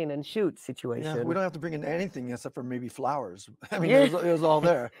walk in and shoot Yeah, we situation. don't have to bring in anything except for maybe flowers. I mean, Yeah, it was all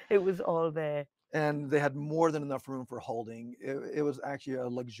there. it was all there. And they had more than enough room for holding. It was actually a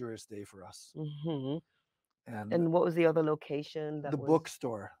luxurious day for us. Hmm. And And what was the other location the that was?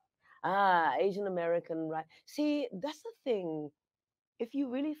 bookstore. Asian American, right? See, that's the thing. If you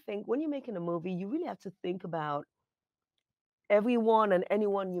really think, when you're making a movie, you really have to think about everyone and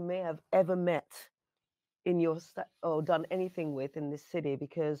anyone you may have ever met in your or done anything with in this city,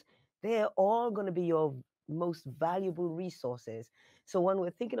 because they're all going to be your most valuable resources. So when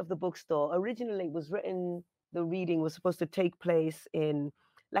we're thinking of the bookstore, originally it was written, the reading was supposed to take place in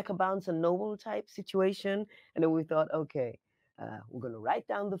like a Barnes and Noble type situation, and then we thought, okay, we're going to write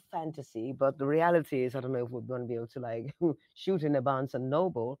down the fantasy, but the reality is, I don't know if we're going to be able to like shoot in a Barnes and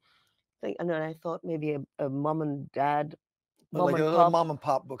Noble thing. And then I thought maybe a mom and dad, mom Like and a pop, mom and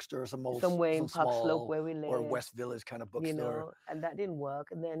pop bookstore, somewhere in some Park Slope small where we or live, West Village kind of you bookstore. know, and that didn't work.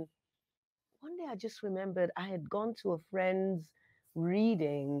 And then one day I just remembered I had gone to a friend's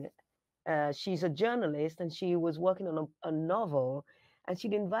reading. She's a journalist and she was working on a novel, and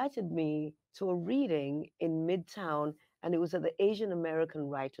she'd invited me to a reading in Midtown, and it was at the Asian American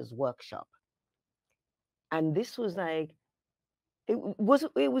Writers Workshop. And this was like, it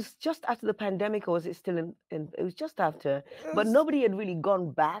was just after the pandemic, or was it still in it was just after, but It's- nobody had really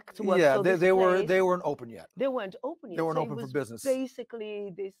gone back to work. yeah, So this they place, weren't open yet. they weren't open They yet. weren't So it open for was business.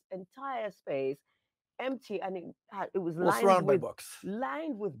 basically this entire space empty, and it was Well, surrounded by books.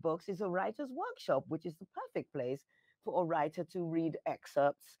 lined with books. It's a writer's workshop, which is the perfect place for a writer to read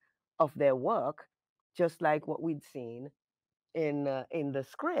excerpts of their work, just like what we'd seen in the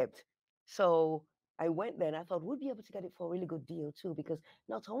script. So I went there and I thought we'd be able to get it for a really good deal too, because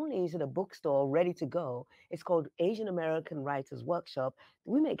not only is it a bookstore ready to go, it's called Asian American Writers Workshop.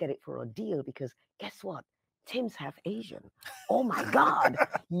 We may get it for a deal because guess what? Tim's half Asian. Oh my God.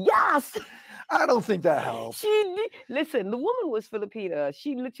 Yes. I don't think that helps. Listen, the woman was Filipina.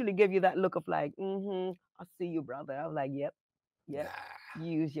 She literally gave you that look of like, I see you, brother. I was like, yep, yep. Nah.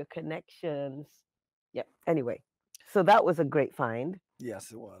 Use your connections. Yep. Anyway, so that was a great find.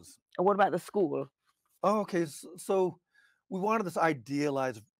 Yes, it was. And what about the school? Oh, okay. So we wanted this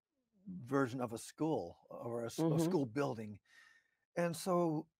idealized version of a school or a Hmm. school building. And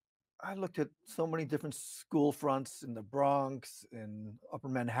so I looked at so many different school fronts in the Bronx, in Upper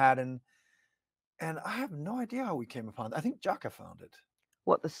Manhattan, and I have no idea how we came upon it. I think Jaka found it.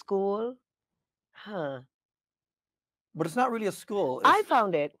 What, the school? Huh. But it's not really a school. I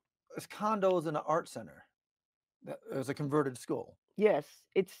found it. It's condos and an art center. It was a converted school. Yes.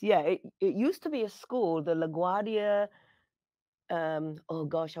 It used to be a school, the LaGuardia. Oh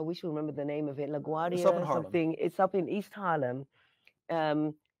gosh, I wish I remember the name of it. It's up in LaGuardia Harlem. something. It's up in East Harlem.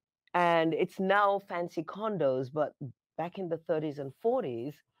 Um, and it's now fancy condos, but back in the 30s and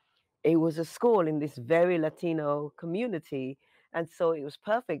 40s, it was a school in this very Latino community. And so it was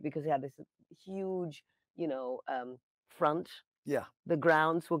perfect because it had this huge, front. Yeah. The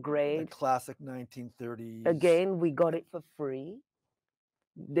grounds were The great. classic 1930s. Again, we got it for free.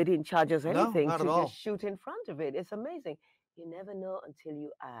 They didn't charge us No, anything not to at just all. shoot in front of it. It's amazing. You never know until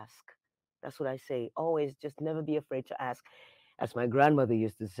you ask. That's what I say. Always just never be afraid to ask. As my grandmother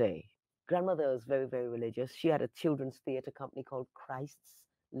used to say, grandmother was very, very religious. She had a children's theater company called Christ's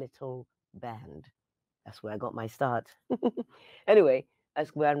Little Band. That's where I got my start. Anyway, as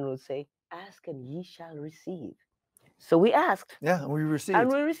grandmother would say, ask and ye shall receive. So we asked Yeah, and we and received.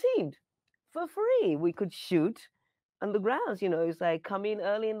 we received for free. We could shoot on the grounds. It's like come in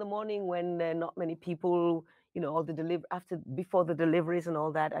early in the morning when there are not many people, all the before the deliveries and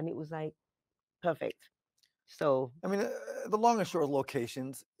all that. And it was like perfect. So I mean, the long and short of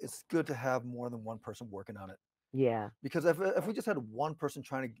locations, it's good to have more than one person working on it. yeah. Because if we just had one person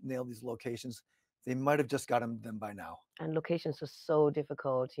trying to nail these locations, they might have just got them by now. And locations are so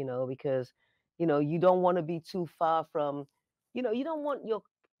difficult, because you don't want to be too far from, you don't want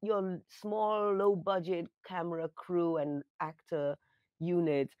your small low budget camera crew and actor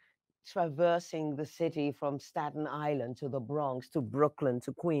unit traversing the city from Staten Island to the Bronx to Brooklyn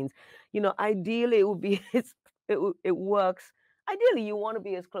to Queens. Ideally it would be it works. Ideally you want to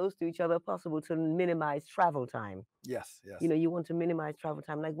be as close to each other as possible to minimize travel time. Yes, yes. You want to minimize travel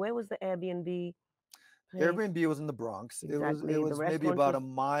time. Like, where was the Airbnb place? Airbnb was in the Bronx. Exactly. It The was maybe restaurant about was. a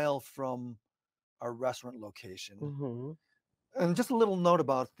mile from our restaurant location. Hmm. And just a little note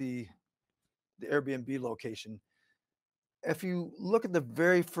about the Airbnb location. If you look at the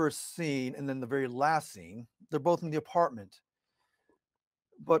very first scene and then the very last scene, they're both in the apartment.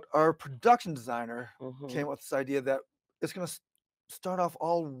 But our production designer came up with this idea that it's going to start off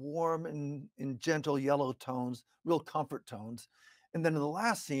all warm and in gentle yellow tones, real comfort tones. And then in the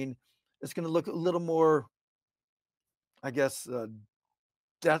last scene, it's going to look a little more, I guess,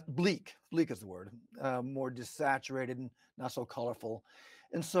 bleak. Bleak is the word. More desaturated and not so colorful.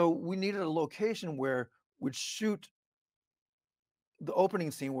 And so we needed a location where we'd shoot the opening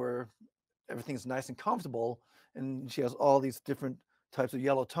scene where everything's nice and comfortable, and she has all these different types of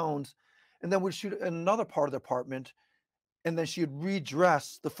yellow tones. And then we'd shoot another part of the apartment, and then she'd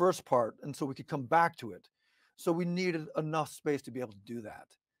redress the first part, and so we could come back to it. So we needed enough space to be able to do that.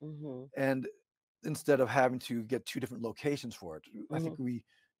 Mhm. And instead of having to get two different locations for it, I think Mhm.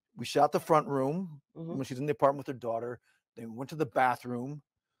 we shot the front room Mhm. when she's in the apartment with her daughter. Then we went to the bathroom.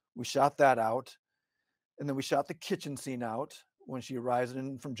 We shot that out. And then we shot the kitchen scene out when she arrives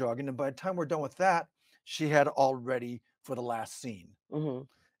in from jogging. And by the time we're done with that, she had all ready for the last scene. Mhm.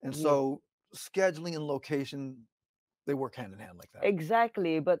 And Yeah. so scheduling and location, they work hand in hand like that.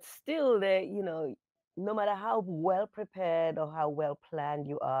 Exactly, but still, there, no matter how well prepared or how well planned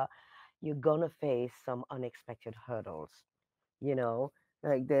you are, you're gonna face some unexpected hurdles. You know,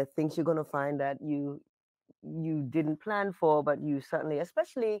 like there are things you're gonna find that you didn't plan for, but you certainly,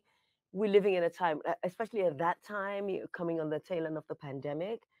 especially we're living in a time, especially at that time, coming on the tail end of the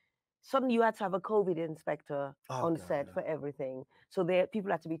pandemic. Suddenly, you had to have a COVID inspector Oh on God, set yeah. for everything, so there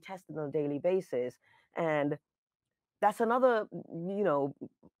people had to be tested on a daily basis, and that's another,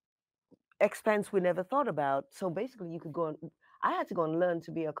 expense we never thought about. So basically, you could go and I had to go and learn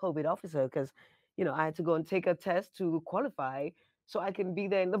to be a COVID officer because, I had to go and take a test to qualify so I can be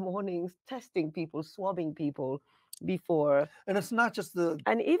there in the mornings testing people, swabbing people before. And it's not just the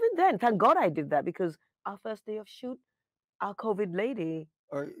And even then, thank God I did that because our first day of shoot, our COVID lady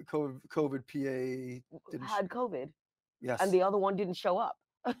or COVID PA didn't. had COVID and Yes, the other one didn't show up.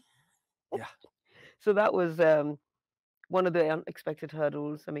 yeah. So that was one of the unexpected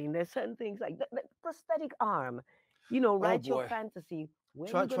hurdles. I mean, there's certain things like the prosthetic arm. Oh Write your boy, fantasy. Where are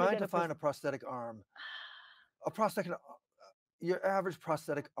you going to trying get to a find a prosthetic arm. A prosthetic, your average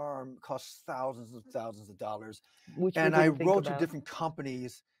prosthetic arm costs thousands and thousands of dollars. which we And I didn't think wrote to about? different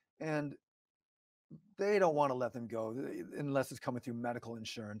companies, and they don't want to let them go unless it's coming through medical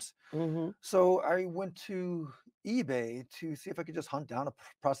insurance. Hmm. So I went to eBay to see if I could just hunt down a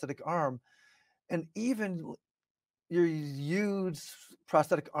prosthetic arm. And even your used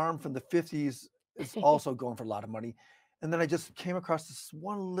prosthetic arm from the 50s is also going for a lot of money. And then I just came across this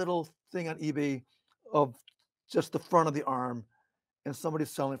one little thing on eBay of just the front of the arm, and somebody's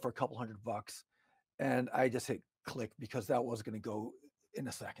selling it for a couple $100. And I just hit click because that was going to go in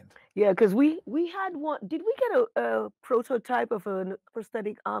a second. Yeah, because we had one. Did we get a prototype of a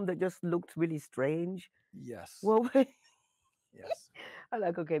prosthetic arm that just looked really strange? Yes. Well, Yes. I'm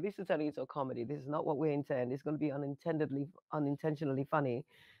like, okay, this is turning into a comedy. This is not what we intend. It's going to be unintentionally funny.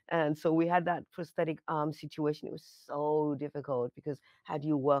 And so we had that prosthetic arm situation. It was so difficult because how do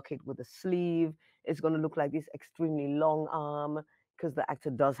you work it with a sleeve? It's going to look like this extremely long arm because the actor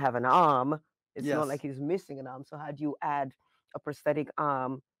does have an arm. It's not like Yes. he's missing an arm. So how do you add a prosthetic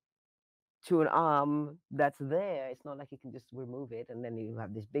arm to an arm that's there? It's not like you can just remove it and then you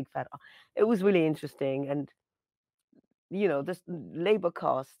have this big fat arm. It was really interesting. And just labor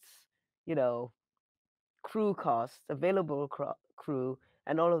costs, you know, crew costs, available crew,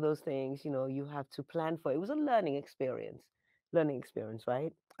 and all of those things, you have to plan for. It was a learning experience,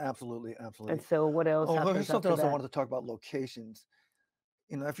 right? Absolutely. And Absolutely. so what else Oh, here's happens something after else I that? wanted to talk about: locations.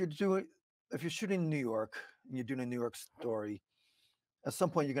 If you're shooting in New York and you're doing a New York story, at some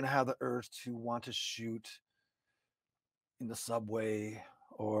point you're going to have the urge to want to shoot in the subway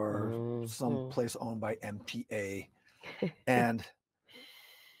or some Hmm. place owned by MPA. And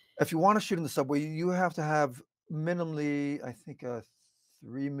if you want to shoot in the subway, you have to have minimally, I think, a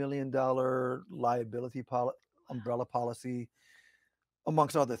 $3 million liability umbrella policy,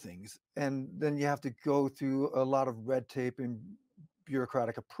 amongst other things. And then you have to go through a lot of red tape and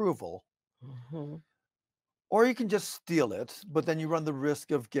bureaucratic approval. Hmm. Or you can just steal it, but then you run the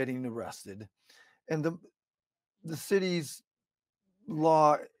risk of getting arrested. And the city's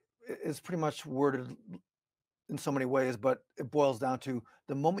law is pretty much worded in so many ways, but it boils down to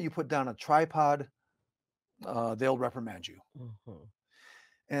the moment you put down a tripod, they'll reprimand you. Hmm.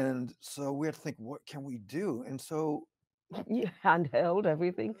 And so we had to think, what can we do? And so Yeah, handheld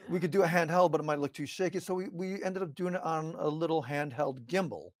everything. we could do a handheld, but it might look too shaky. So we ended up doing it on a little handheld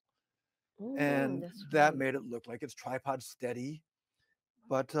gimbal. And That's that right. made it look like it's tripod steady,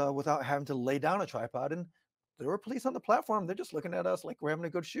 but without having to lay down a tripod. And there were police on the platform. They're just looking at us like we're having a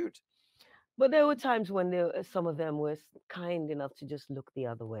good shoot. But there were times when some of them were kind enough to just look the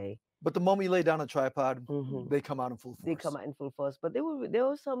other way. But the moment you lay down a tripod, Hmm. they come out in full They come force. out in full force. But there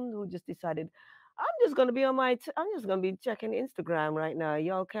were some who just decided, I'm just gonna be checking Instagram right now.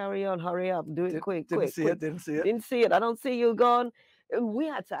 Y'all carry on, hurry up, do it quick, Didn't quick, see it. quick. Didn't see it. Didn't see it. I don't see you gone. And we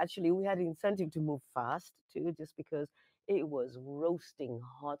had incentive to move fast too, just because it was roasting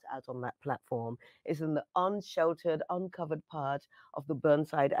hot out on that platform. It's in the unsheltered, uncovered part of the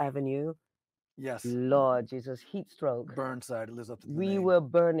Burnside Avenue. Yes, Lord Jesus, heat stroke. Burnside lives up to the We name were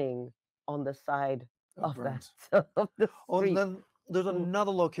burning on the side of of that Burns. of the Oh, and street. then there's Mm.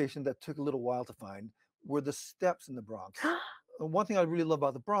 another location that took a little while to find. were the steps in the Bronx. One thing I really love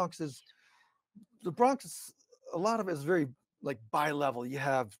about the Bronx is the Bronx is, a lot of it is very like bi-level. You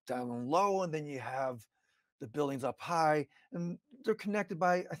have down low and then you have the buildings up high, and they're connected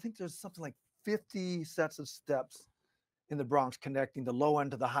by, I think there's something like 50 sets of steps in the Bronx connecting the low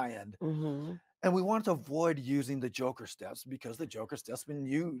end to the high end. Mm-hmm. And we wanted to avoid using the Joker steps because the Joker steps been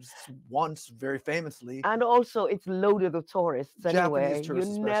used once very famously. And also, it's loaded with tourists Japanese anyway. You're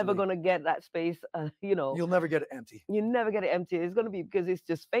tourists never especially. gonna get that space. You'll never get it empty. You never get it empty. It's gonna be because it's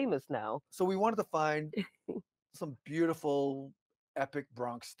just famous now. So we wanted to find some beautiful, epic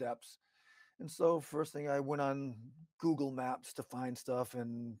Bronx steps. And so first thing I went on Google Maps to find stuff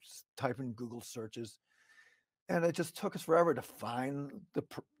and type in Google searches. And it just took us forever to find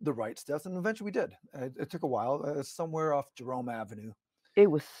the right steps. And eventually we did. It took a while. Somewhere off Jerome Avenue.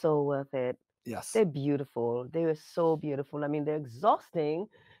 It was so worth it. Yes. They're beautiful. They were so beautiful. I mean, they're exhausting,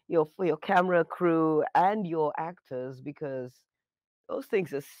 for your camera crew and your actors because those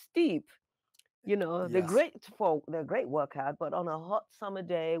things are steep. They're Yes. they're a great workout, but on a hot summer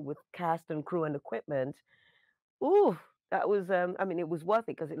day with cast and crew and equipment, ooh, that was I mean, it was worth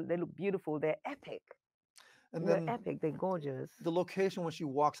it because they look beautiful. They're epic. And They're then epic. They're gorgeous. the location when she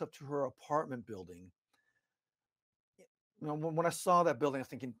walks up to her apartment building, when I saw that building, I was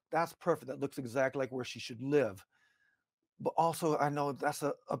thinking, that's perfect. That looks exactly like where she should live. But also, I know that's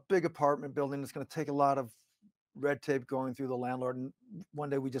a big apartment building. It's going to take a lot of red tape going through the landlord. And one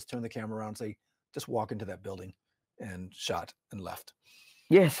day we just turned the camera around and say, just walk into that building, and shot and left.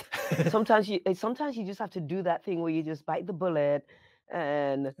 Yes. Sometimes you just have to do that thing where you just bite the bullet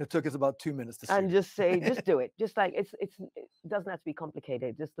and It took us about 2 minutes to shoot. just say, just do it. Just like it doesn't have to be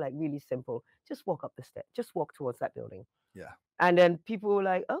complicated. Just like really simple. Just walk up the step. Just walk towards that building. Yeah. And then people were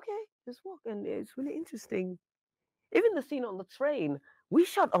like, okay, just walk. And it's really interesting. Even the scene on the train, we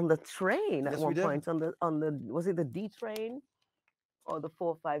shot on the train at Yes, we one did. point on the was it the D train or the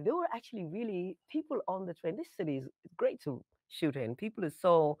 4-5? There were actually really people on the train. This city is great to shoot in. People are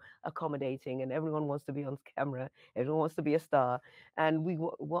so accommodating, and everyone wants to be on camera. Everyone wants to be a star. And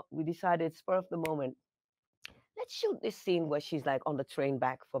we decided spur of the moment, let's shoot this scene where she's like on the train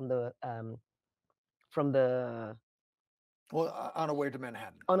back from the Well, on our way to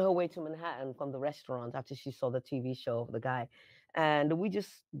Manhattan. on her way to Manhattan from the restaurant after she saw the TV show of the guy. And we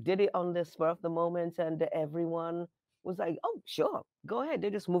just did it on the spur of the moment, and everyone was like, oh, sure, go ahead. They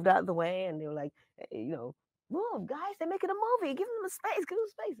just moved out of the way, and they were like, move, guys, they're making a movie. Give them a space, give them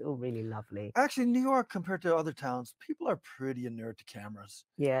space. Oh, really lovely. Actually, New York, compared to other towns, people are pretty inert to cameras.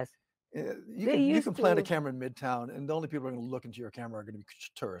 Yes. You can plant a camera in Midtown, and the only people who are going to look into your camera are going to be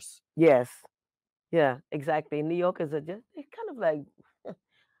tourists. Yes. Yeah, exactly. New Yorkers are just, they're kind of like,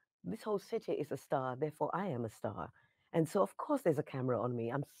 this whole city is a star, therefore I am a star. And so, of course, there's a camera on me.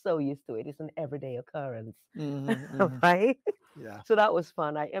 I'm so used to it. It's an everyday occurrence, right? Yeah. So that was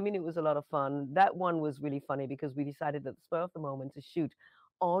fun. I mean, it was a lot of fun. That one was really funny because we decided at the spur of the moment to shoot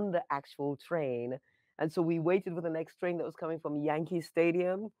on the actual train. And so we waited for the next train that was coming from Yankee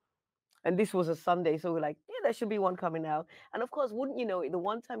Stadium. And this was a Sunday. So we're like, yeah, there should be one coming now. And of course, wouldn't you know it, the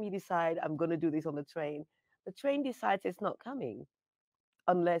one time you decide, I'm going to do this on the train decides it's not coming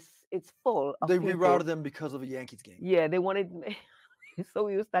unless it's full of They people. rerouted them because of a Yankees game. Yeah, they wanted. So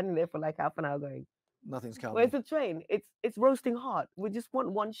we were standing there for like half an hour going, Nothing's coming. where's the train? It's roasting hot. We just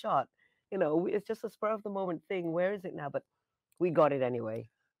want one shot. It's just a spur of the moment thing. Where is it now? But we got it anyway,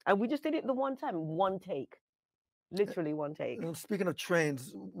 and we just did it the one time, one take, literally one take. And speaking of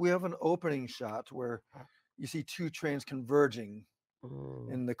trains, we have an opening shot where you see two trains converging,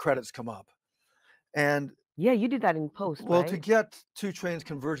 and the credits come up. And yeah, you did that in post, well, right? to get two trains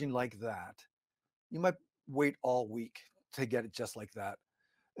converging like that, you might wait all week to get it just like that.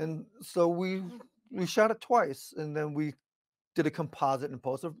 And so we shot it twice, and then we did a composite in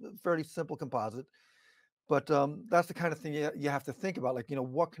post, a fairly simple composite. But that's the kind of thing you have to think about, like,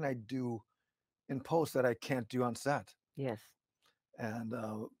 what can I do in post that I can't do on set? Yes. And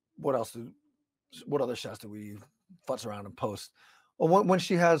what else? What other shots do we futz around in post? Well, when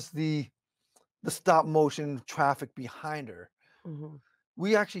she has the stop motion traffic behind her,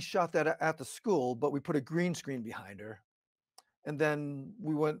 we actually shot that at the school, but we put a green screen behind her, and then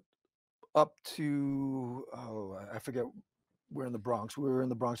we went up to I forget. We're in the Bronx. We were in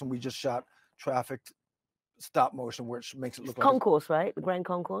the Bronx, and we just shot traffic stop motion, which makes it look like Concourse, right? The Grand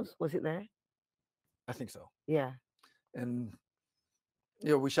Concourse, was it there? I think so. Yeah. And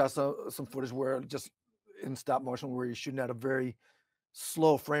we shot some footage where just in stop motion where you're shooting at a very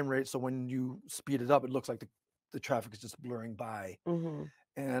slow frame rate, so when you speed it up, it looks like the traffic is just blurring by.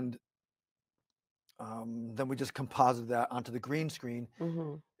 And then we just composited that onto the green screen,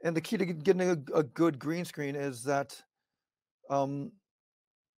 And the key to getting a good green screen is that um,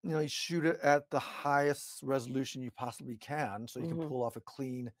 you shoot it at the highest resolution you possibly can, so you can Hmm. pull off a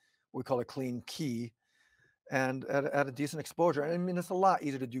clean, we call it clean key, and at a decent exposure. I mean, it's a lot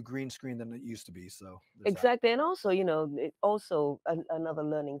easier to do green screen than it used to be. So there's that. Exactly. And also, another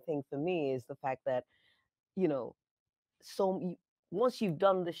learning thing for me is the fact that, you know, so once you've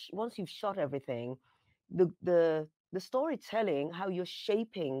done once you've shot everything, the storytelling, how you're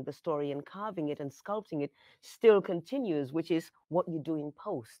shaping the story and carving it and sculpting it still continues, which is what you do in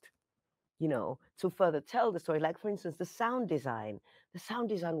post, to further tell the story. Like, for instance, the sound design. The sound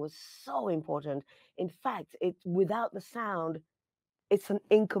design was so important. In fact, without the sound, it's an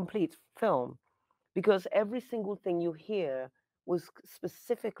incomplete film, because every single thing you hear was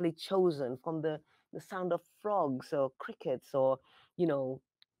specifically chosen, from the sound of frogs or crickets, or you know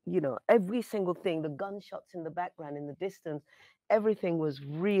every single thing, the gunshots in the background, in the distance, everything was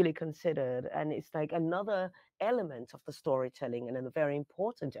really considered. And it's like another element of the storytelling, and a very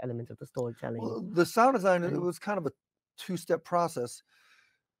important element of the storytelling. Well, the sound design, it And was kind of a two-step process.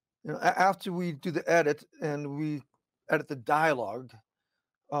 After we do the edit and we edit the dialogue,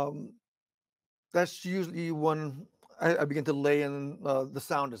 um, that's usually when I begin to lay in the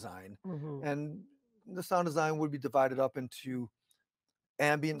sound design. mhm. And the sound design would be divided up into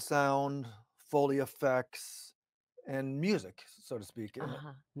ambient sound, Foley effects, and music, so to speak.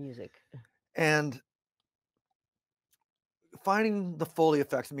 Music. And finding the Foley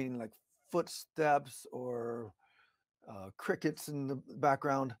effects, meaning like footsteps or crickets in the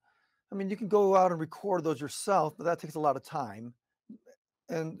background. I mean, you can go out and record those yourself, but that takes a lot of time.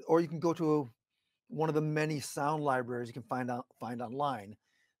 Or you can go to one of the many sound libraries you can find online.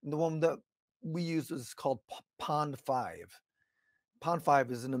 And the one that we use is called Pond 5. Pond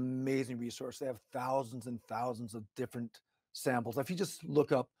 5 is an amazing resource. They have thousands and thousands of different samples. If you just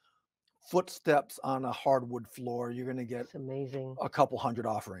look up footsteps on a hardwood floor, you're going to get It's amazing. a couple hundred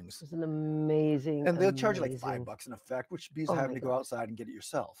offerings. It's an amazing, And they'll charge you like amazing. $5 an effect, which beats Oh having my to go gosh, outside and get it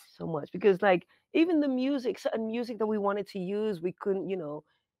yourself. so much. Because, like, even the music, certain music that we wanted to use, we couldn't.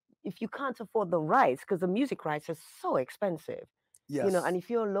 If you can't afford the rights, because the music rights are so expensive. And Yes. if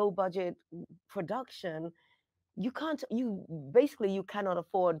you're a low budget production, you can't. You cannot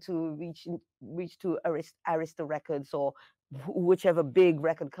afford to reach to Arista Records, or whichever big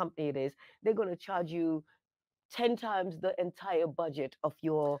record company it is. They're going to charge you 10 times the entire budget of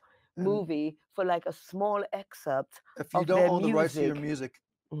your And movie for like a small excerpt if you of don't their own the rights to your music.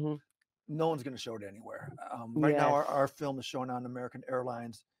 music, Hmm. no one's going to show it anywhere. Right now, Yes. our film is showing on American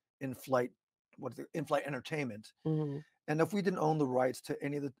Airlines in-flight, what is it, in-flight entertainment. Hmm. And if we didn't own the rights to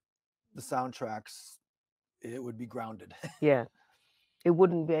any of the soundtracks, it would be grounded. Yeah, it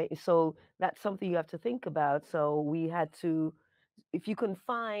wouldn't be. So that's something you have to think about. So we had to, if you can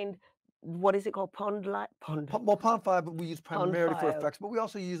find, what is it called? Well, Pond 5 we use Pond primarily for file. effects, but we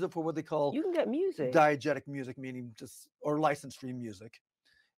also use it for what they call You can get music, diegetic music, meaning or licensed stream music.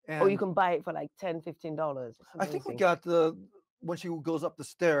 or you And can buy it for like $10, $15. It's I think we amazing. got when she goes up the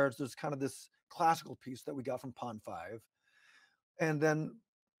stairs, there's kind of this classical piece that we got from Pond 5. And then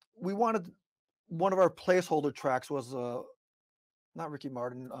we wanted one of our placeholder tracks was not Ricky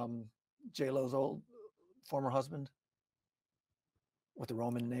Martin, J Lo's old former husband with the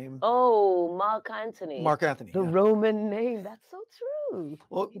Roman name, Oh, Mark Antony, Mark Anthony. the Yeah. Roman name. That's so true.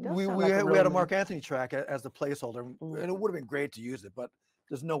 Well, He does we sound we like a had, we had a Roman. Mark Anthony track as the placeholder, Mm. and it would have been great to use it, but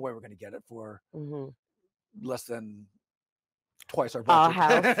there's no way we're going to get it for Hmm. less than twice our Our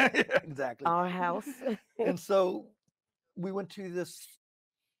budget. house. Exactly. Our house. And so we went to this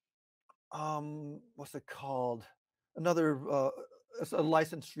what's it called? Another it's a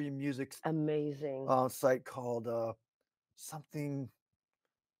licensed stream music Amazing. site called something.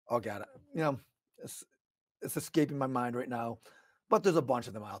 Oh god, it's it's escaping my mind right now, but there's a bunch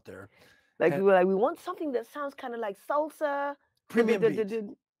of them out there. Like, we And were like, we want something that sounds kind of like salsa, Premium Beat,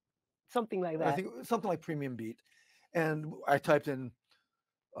 something like I that, think something like Premium Beat, and I typed in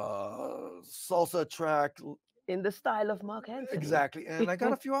salsa track in the style of Mark Antony. exactly, and I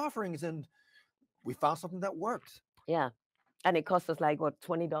got a few offerings, and we found something that worked. Yeah, and it cost us like what,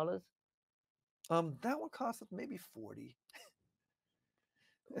 $20? That one cost us maybe 40,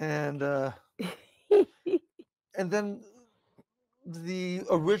 and then the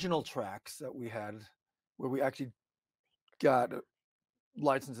original tracks that we had, where we actually got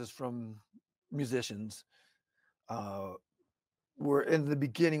licenses from musicians, uh, were in the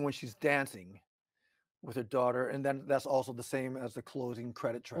beginning when she's dancing with her daughter, and then that's also the same as the closing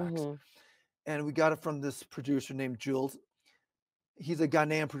credit tracks. Hmm. And we got it from this producer named Jules. He's a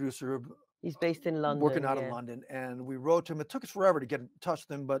Ghanaian producer, He's based in working London, out of yeah. London, and we wrote to him. It took us forever to get in touch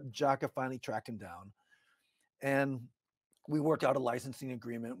with him, but Jaka finally tracked him down, and we worked out a licensing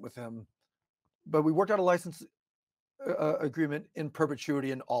agreement with him. But we worked out a license agreement in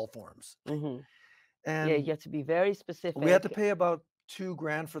perpetuity in all forms, Hmm. Yeah, you and have to be very we had to specific. pay about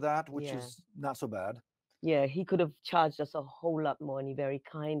 $2,000 for that, which Yeah. is not so bad. Yeah, he could have charged us a whole lot more, and he very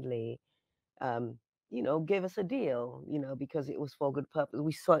kindly, um, gave us a deal, because it was for good purpose.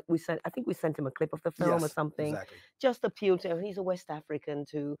 We sent, I think we sent him a clip of the film or Yes, something, exactly. just appealed to him. He's a West African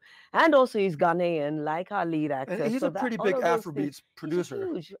too, and also he's Ghanaian, like our lead And actor. he's So a that pretty all big of those things, Afrobeats he's a producer.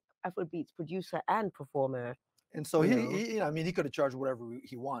 huge Afrobeats producer and performer, And so you know. I mean, he could have charged whatever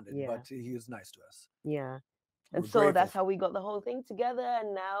he wanted, Yeah, but he was nice to us. yeah. And We're so grateful. that's how we got the whole thing together.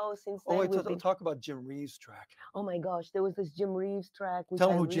 And now, since Oh, then, wait, we've been. talk about Jim Reeves' track. Oh my gosh, there was this Jim Reeves track which Tell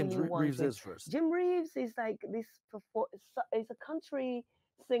I him who Jim really Reeves wanted. is first. Jim Reeves is like this is a country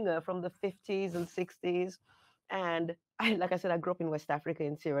singer from the 50s and 60s. And like I said, I grew up in West Africa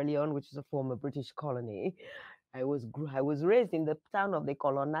in Sierra Leone, which is a former British colony. I was raised in the town of the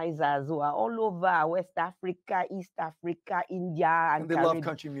colonizers who are all over West Africa, East Africa, India, and And they love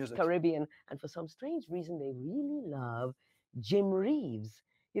country music. Caribbean. And for some strange reason, they really love Jim Reeves.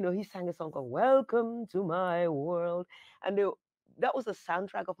 He sang a song called "Welcome to My World," and that was the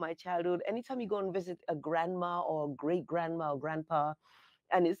soundtrack of my childhood. Anytime you go and visit a grandma or great grandma or grandpa,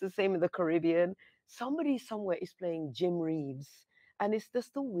 and it's the same in the Caribbean. Somebody somewhere is playing Jim Reeves, and it's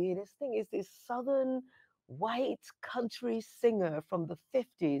just the weirdest thing. It's this southern white country singer from the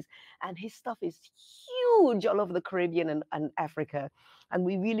 50s, and his stuff is huge all over the Caribbean and Africa. And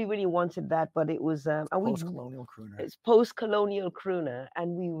we really, really wanted that, but it was and we Post-colonial crooner. it's post-colonial crooner,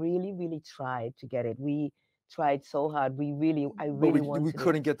 and we really, really tried to get it. We tried so hard. I But really we wanted it.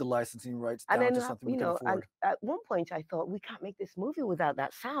 couldn't get the licensing rights And down then, to something we could and afford. at one point I thought we can't make this movie without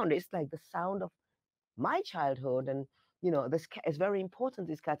that sound. It's like the sound of my childhood, and this is very important.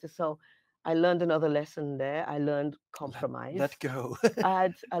 This cat. So I learned another lesson there. I learned Let compromise. go.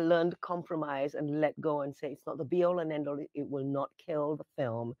 I learned compromise and let go and say it's not the be all and end all. It will not kill the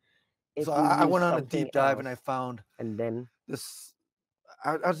film So if we I use went on a something deep dive and I else. found And then, this.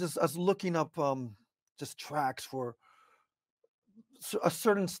 I was looking up just tracks for a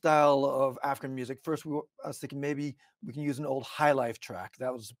certain style of African music. First, I was thinking maybe we can use an old high life track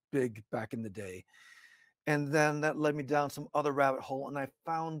that was big back in the day, and then that led me down some other rabbit hole, and I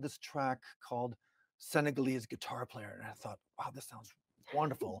found this track called "Senegalese Guitar Player," and I thought, wow, this sounds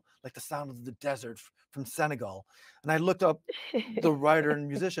wonderful, like the sound of the desert from Senegal. And I looked up the writer and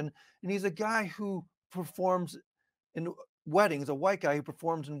musician, and he's a guy who performs in weddings, a white guy who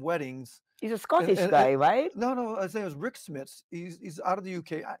performs in weddings. he's a Scottish guy, right? No, his name is Rick Smits. He's out of the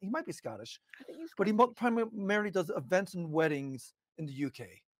UK. He might be Scottish, I think he's but he Scottish. primarily does events and weddings in the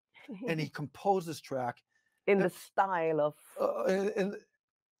UK. And he composed this track. In the style of. And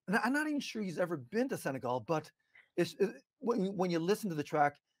I'm not even sure he's ever been to Senegal, but when you listen to the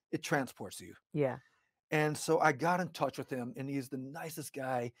track, it transports you. Yeah. And so I got in touch with him, and he's the nicest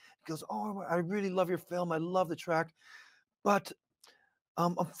guy. He goes, "Oh, I really love your film. I love the track, but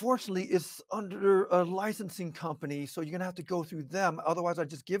unfortunately, it's under a licensing company, so you're gonna have to go through them. Otherwise, I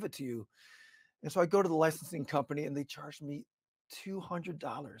just give it to you." And so I go to the licensing company, and they charge me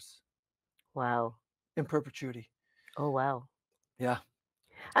 $200 Wow. in perpetuity. Oh wow. Yeah.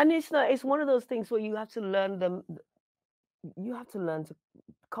 And it's one of those things where you have to learn them. You have to learn to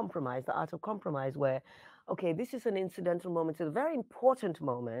compromise, the art of compromise, where, okay, this is an incidental moment, it's a very important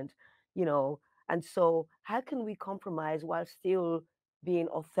moment, you know, and so how can we compromise while still being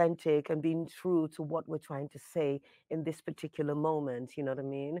authentic and being true to what we're trying to say in this particular moment, you know what I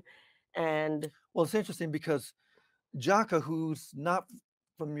mean? And Well, it's interesting because Jaka, who's not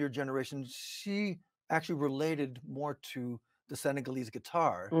from your generation, she actually related more to the Senegalese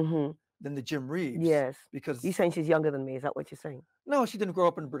guitar mhm, than the Jim Reeves yes, you because saying she's younger than me, is that what you're saying? no, she didn't grow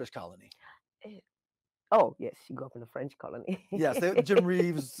up in a British colony. Eh, oh yes, she grew up in a French colony. Yes, Jim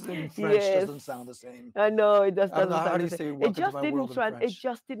Reeves in French Yes, doesn't sound the same. I know it just I don't know doesn't how sound do the you same. say It "Welcome to just my didn't world" in trans. It French?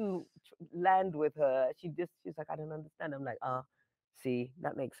 just didn't land with her. She's like, I don't understand. I'm like, ah, see,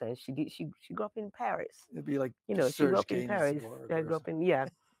 that makes sense. She grew up in Paris. It'd be like She grew Serge up in Paris. Gainsbourg I or grew up in, yeah,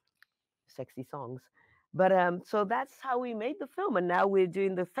 sexy songs. But so that's how we made the film, and now we're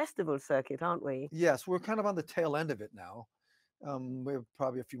doing the festival circuit, aren't we? yes, we're kind of on the tail end of it now. We have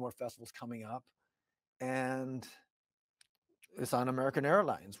probably a few more festivals coming up, and it's on American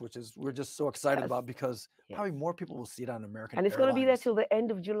Airlines, which is we're just so excited Yes, about because yes. probably more people will see it on American And it's going to be there Airlines. till the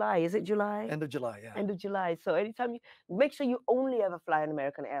end of July. Is it July? End of July, yeah, End of July. So anytime you make sure you only ever fly on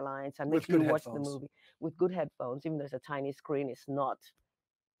American Airlines and make with sure you good watch the headphones. movie with good headphones, even though it's a tiny screen, it's not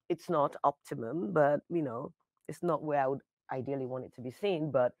it's not optimum, but it's not where I would ideally want it to be seen,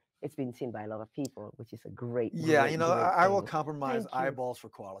 but it's been seen by a lot of people, which is a great, Yeah, great, great I will thing. compromise Thank you. eyeballs for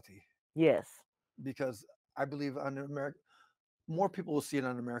quality Yes, because I believe on American, more people will see it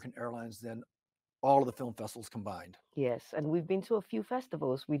on American Airlines than all of the film festivals combined. yes. And we've been to a few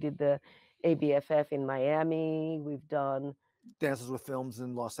festivals. We did the ABFF in Miami. We've done Dances with Films in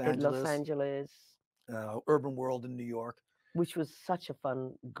Los at Los Angeles, Angeles, Urban World in New York. which was such a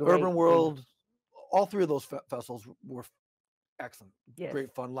fun, great Urban thing. World, all three of those festivals were excellent, Yes.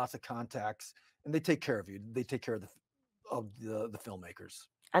 great fun, lots of contacts, and they take care of you. They take care of the filmmakers.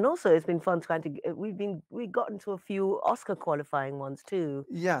 And also, it's been fun trying to. We've gotten to a few Oscar qualifying ones too.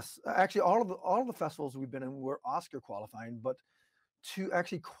 Yes, actually, all of the festivals we've been in were Oscar qualifying, but to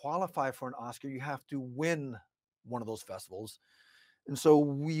actually qualify for an Oscar, you have to win one of those festivals. And so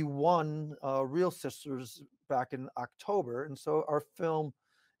we won Real Sisters back in October, and so our film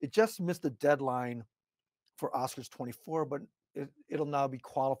it just missed the deadline for Oscars 24, but it'll now be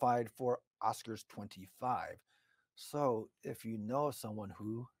qualified for Oscars 25. So if you know someone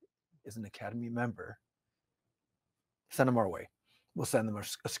who is an Academy member, send them our way. We'll send them a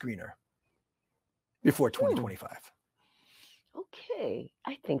screener before 2025. Okay,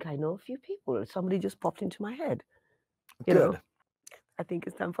 I think I know a few people. Somebody just popped into my head. Good. I think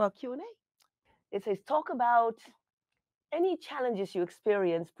it's time for our Q&A. It says, talk about any challenges you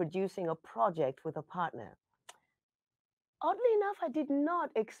experience producing a project with a partner. Oddly enough, I did not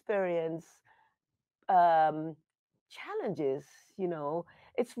experience um, challenges.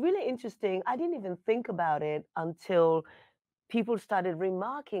 It's really interesting. I didn't even think about it until people started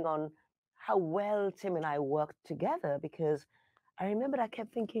remarking on how well Tim and I worked together, because I remembered I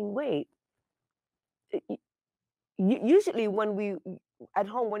kept thinking, wait, usually when we at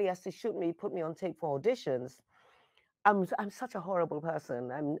home, when he has to shoot me, put me on tape for auditions, I'm such a horrible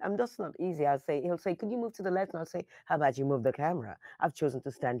person. I'm just not easy. He'll say, could you move to the left? And I'll say, how about you move the camera? I've chosen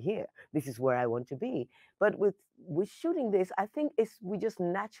to stand here. This is where I want to be. But with shooting this, I think we just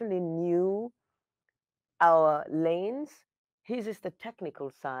naturally knew our lanes. His is the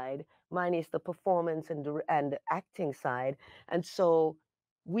technical side. Mine is the performance and acting side. And so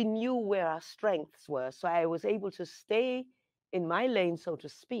we knew where our strengths were. So I was able to stay in my lane, so to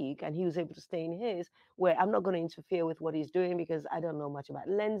speak, and he was able to stay in his, where I'm not going to interfere with what he's doing because I don't know much about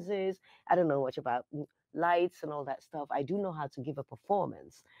lenses. I don't know much about lights and all that stuff. I do know how to give a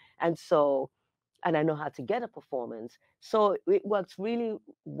performance. And I know how to get a performance. So it works really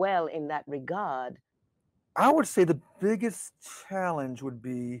well in that regard. I would say the biggest challenge would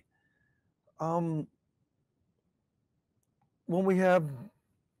be when we have,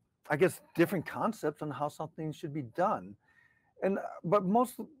 I guess, different concepts on how something should be done. But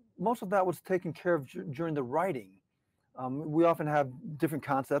most of that was taken care of during the writing. We often have different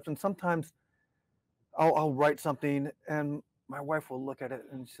concepts, and sometimes I'll write something, and my wife will look at it,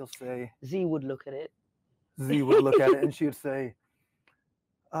 and she'll say, Z would look at it. Z would look at it, and she would say,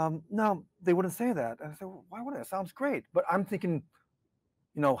 no, they wouldn't say that. And I said, well, why wouldn't it? Sounds great. But I'm thinking,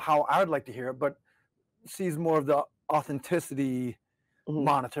 how I would like to hear it, but she's more of the authenticity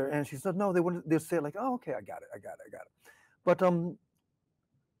monitor. And she said, no, they wouldn't. They'd say like, oh, okay, I got it. But,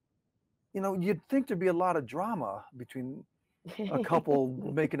 you'd think there'd be a lot of drama between a couple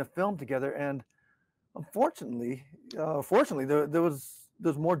making a film together. And unfortunately, fortunately,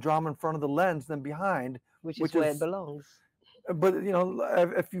 there's more drama in front of the lens than behind. Which is where it belongs. But,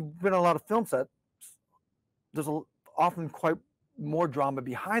 if you've been on a lot of film sets, there's often quite more drama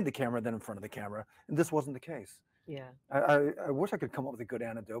behind the camera than in front of the camera. And this wasn't the case. Yeah. I wish I could come up with a good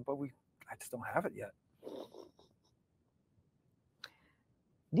antidote, but I just don't have it yet.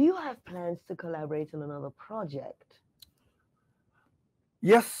 Do you have plans to collaborate on another project?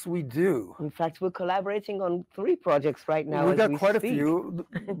 Yes, we do. In fact, we're collaborating on 3 projects right now. We've got quite a few.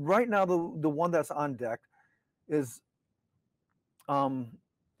 Right now, the one that's on deck is.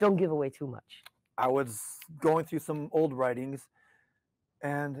 Don't give away too much. I was going through some old writings,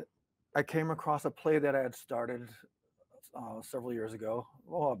 and I came across a play that I had started several years ago,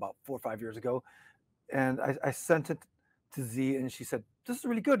 about 4 or 5 years ago, and I sent it to Z, and she said, "This is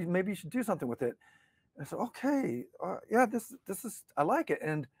really good. Maybe you should do something with it." And I said, "Okay, yeah, this is I like it."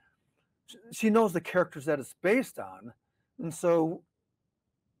 And she knows the characters that it's based on, and so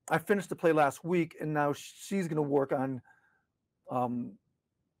I finished the play last week, and now she's going to work on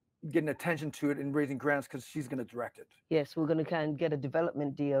getting attention to it and raising grants because she's going to direct it. Yes, we're going to kind of get a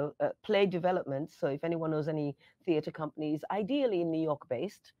development deal, play development. So if anyone knows any theater companies, ideally New York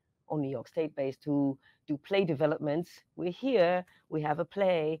based or New York State based, who do play developments, we're here, we have a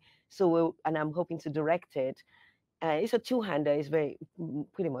play. And I'm hoping to direct it. It's a two-hander. It's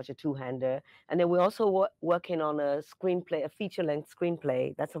pretty much a two-hander. And then we're also working on a screenplay, a feature-length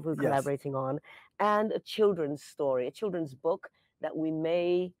screenplay. That's what we're Yes. collaborating on, and a children's story, a children's book that we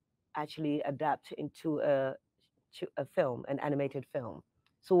may actually adapt into a film, an animated film.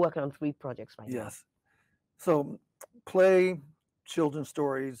 So we're working on 3 projects right now, Yes. So play, children's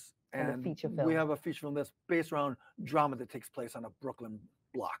stories, and a and feature we film. have a feature film that's based around drama that takes place on a Brooklyn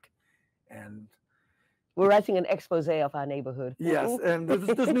block. And We're writing an expose of our neighborhood. yes, and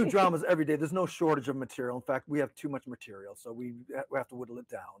there's new dramas every day. There's no shortage of material. In fact, we have too much material, so we have to whittle it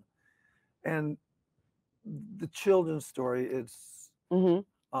down. And the children's story is The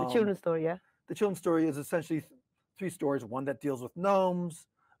um, children's story, yeah. the children's story is essentially 3 stories. One that deals with gnomes,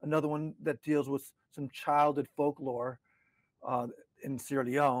 another one that deals with some childhood folklore uh, in Sierra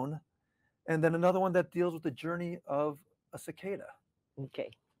Leone, and then another one that deals with the journey of a cicada. Okay.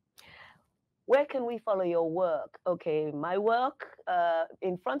 Where can we follow your work? Okay, my work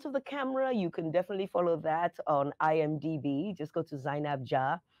in front of the camera, you can definitely follow that on IMDb. Just go to Zainab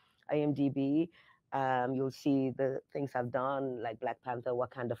Jah, IMDb. You'll see the things I've done, like Black Panther,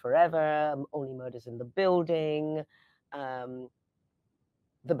 Wakanda Forever, Only Murders in the Building, um,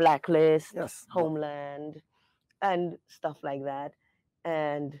 The Blacklist, Yes, Homeland, and stuff like that.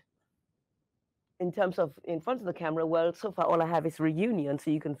 And in terms of in front of the camera, well, so far all I have is Reunion,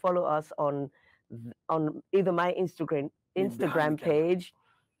 so you can follow us on either my behind the Instagram camera. page,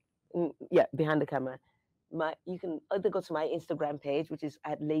 yeah, behind the camera. You can either go to my Instagram page, which is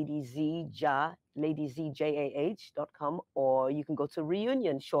at ladyzjah.com, or you can go to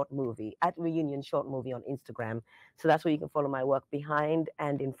Reunion Short Movie at Reunion Short Movie on Instagram. So that's where you can follow my work behind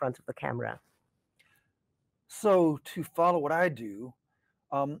and in front of the camera. So to follow what I do,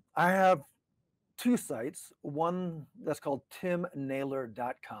 I have 2 sites. One that's called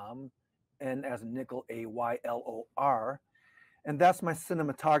timnaylor.com, and as nickel, AYLOR, and that's my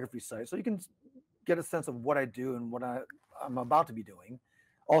cinematography site. So you can get a sense of what I do and what I'm about to be doing.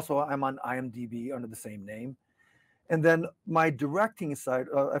 Also, I'm on IMDb under the same name. And then my directing site,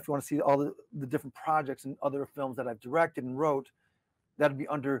 if you want to see all the different projects and other films that I've directed and wrote, that'd be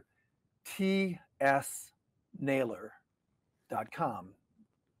under tsnaylor.com.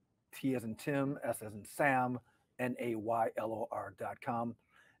 T as in Tim, S as in Sam, NAYLOR.com.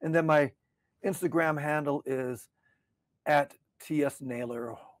 And then my Instagram handle is at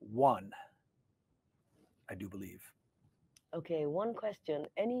tsnaylor1, I do believe. Okay, one question.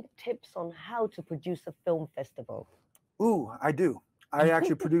 Any tips on how to produce a film festival? Ooh, I do. I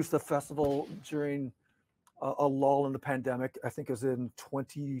actually produced a festival during a lull in the pandemic. I think it was in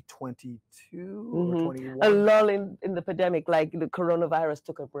 2022 or A 21. lull in the pandemic, like the coronavirus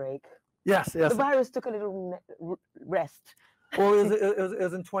took a break. Yes, The yes. virus took a little rest. Well, it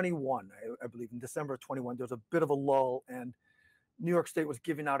was in 21, I believe, in December of 21. There was a bit of a lull, and New York State was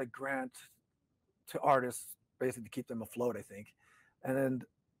giving out a grant to artists, basically to keep them afloat, I think. And then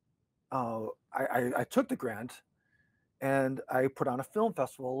I took the grant, and I put on a film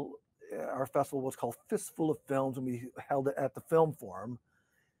festival. Our festival was called Fistful of Films, and we held it at the Film Forum.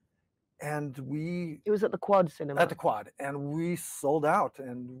 And It was at the Quad Cinema. at the Quad, and we sold out,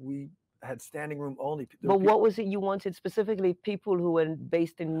 and we had standing room only. But what was it you wanted specifically? People who were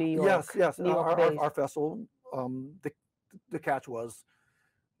based in New York. Yes. New York based. Our festival. The catch was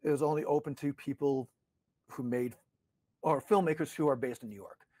it was only open to people who made or filmmakers who are based in New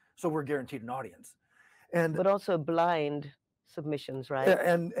York. So we're guaranteed an audience, and But also blind submissions, right?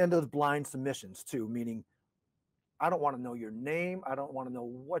 and those blind submissions too, meaning I don't want to know your name. I don't want to know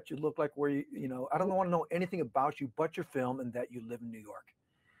what you look like, where I don't want to know anything about you but your film and that you live in New York.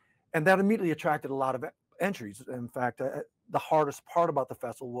 And that immediately attracted a lot of entries. In fact, the hardest part about the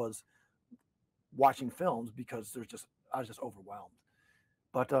festival was watching films because I was just overwhelmed.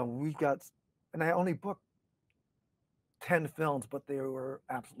 But and I only booked 10 films, but they were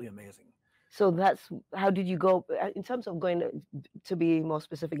absolutely amazing. So that's how did you go in terms of going to be more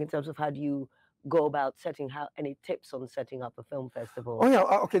specific in terms of how do you go about any tips on setting up a film festival? Oh yeah,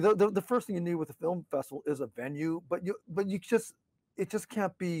 okay. The first thing you need with a film festival is a venue, but it just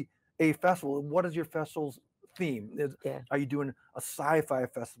can't be a festival. What is your festival's theme? Are you doing a sci-fi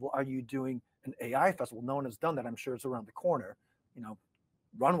festival? Are you doing an AI festival? No one has done that. I'm sure it's around the corner.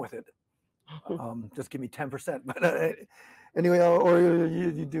 Run with it. Just give me 10%. But anyway, or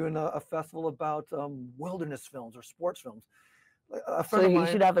you're doing a festival about wilderness films or sports films. So you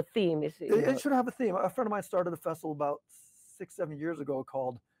should have a theme. It should have a theme. A friend of mine started a festival about 6-7 years ago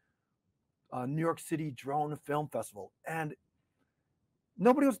called New York City Drone Film Festival, and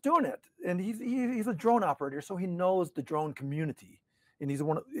nobody was doing it. And he's a drone operator, so he knows the drone community, and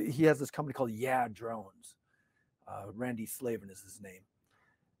he has this company called Yeah Drones. Randy Slavin is his name.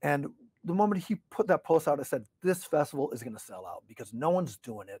 And the moment he put that post out, I said, this festival is going to sell out because no one's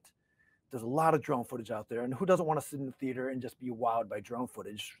doing it. There's a lot of drone footage out there, and who doesn't want to sit in the theater and just be wowed by drone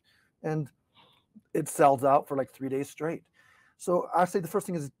footage? And it sells out for like 3 days straight. So I say the first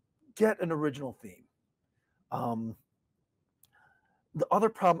thing is get an original theme. The other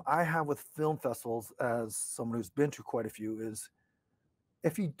problem I have with film festivals, as someone who's been to quite a few, is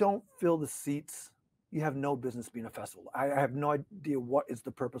if you don't fill the seats, you have no business being a festival. I have no idea what is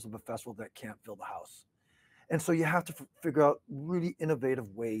the purpose of a festival that can't fill the house. And so you have to figure out really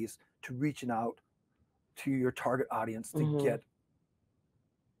innovative ways to reaching out to your target audience to get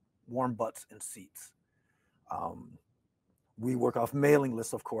warm butts and seats. We work off mailing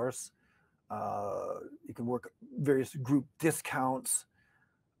lists, of course. You can work various group discounts.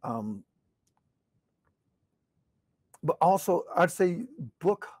 But also, I'd say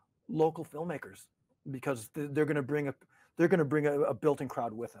book local filmmakers because they're going to bring a built-in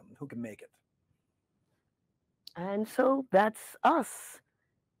crowd with them who can make it. And so that's us,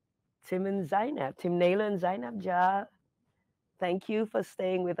 Tim and Zainab, Tim Naylor and Zainab Jah. Thank you for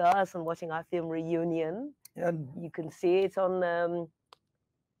staying with us and watching our film reunion. And you can see it on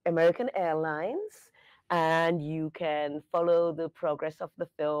American Airlines, and you can follow the progress of the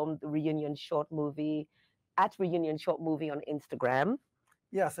film, the Reunion Short Movie, at Reunion Short Movie on Instagram.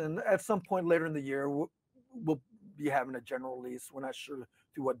 Yes, and at some point later in the year, we'll be having a general release. We're not sure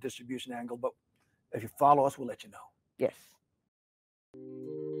through what distribution angle, but if you follow us, we'll let you know. Yes.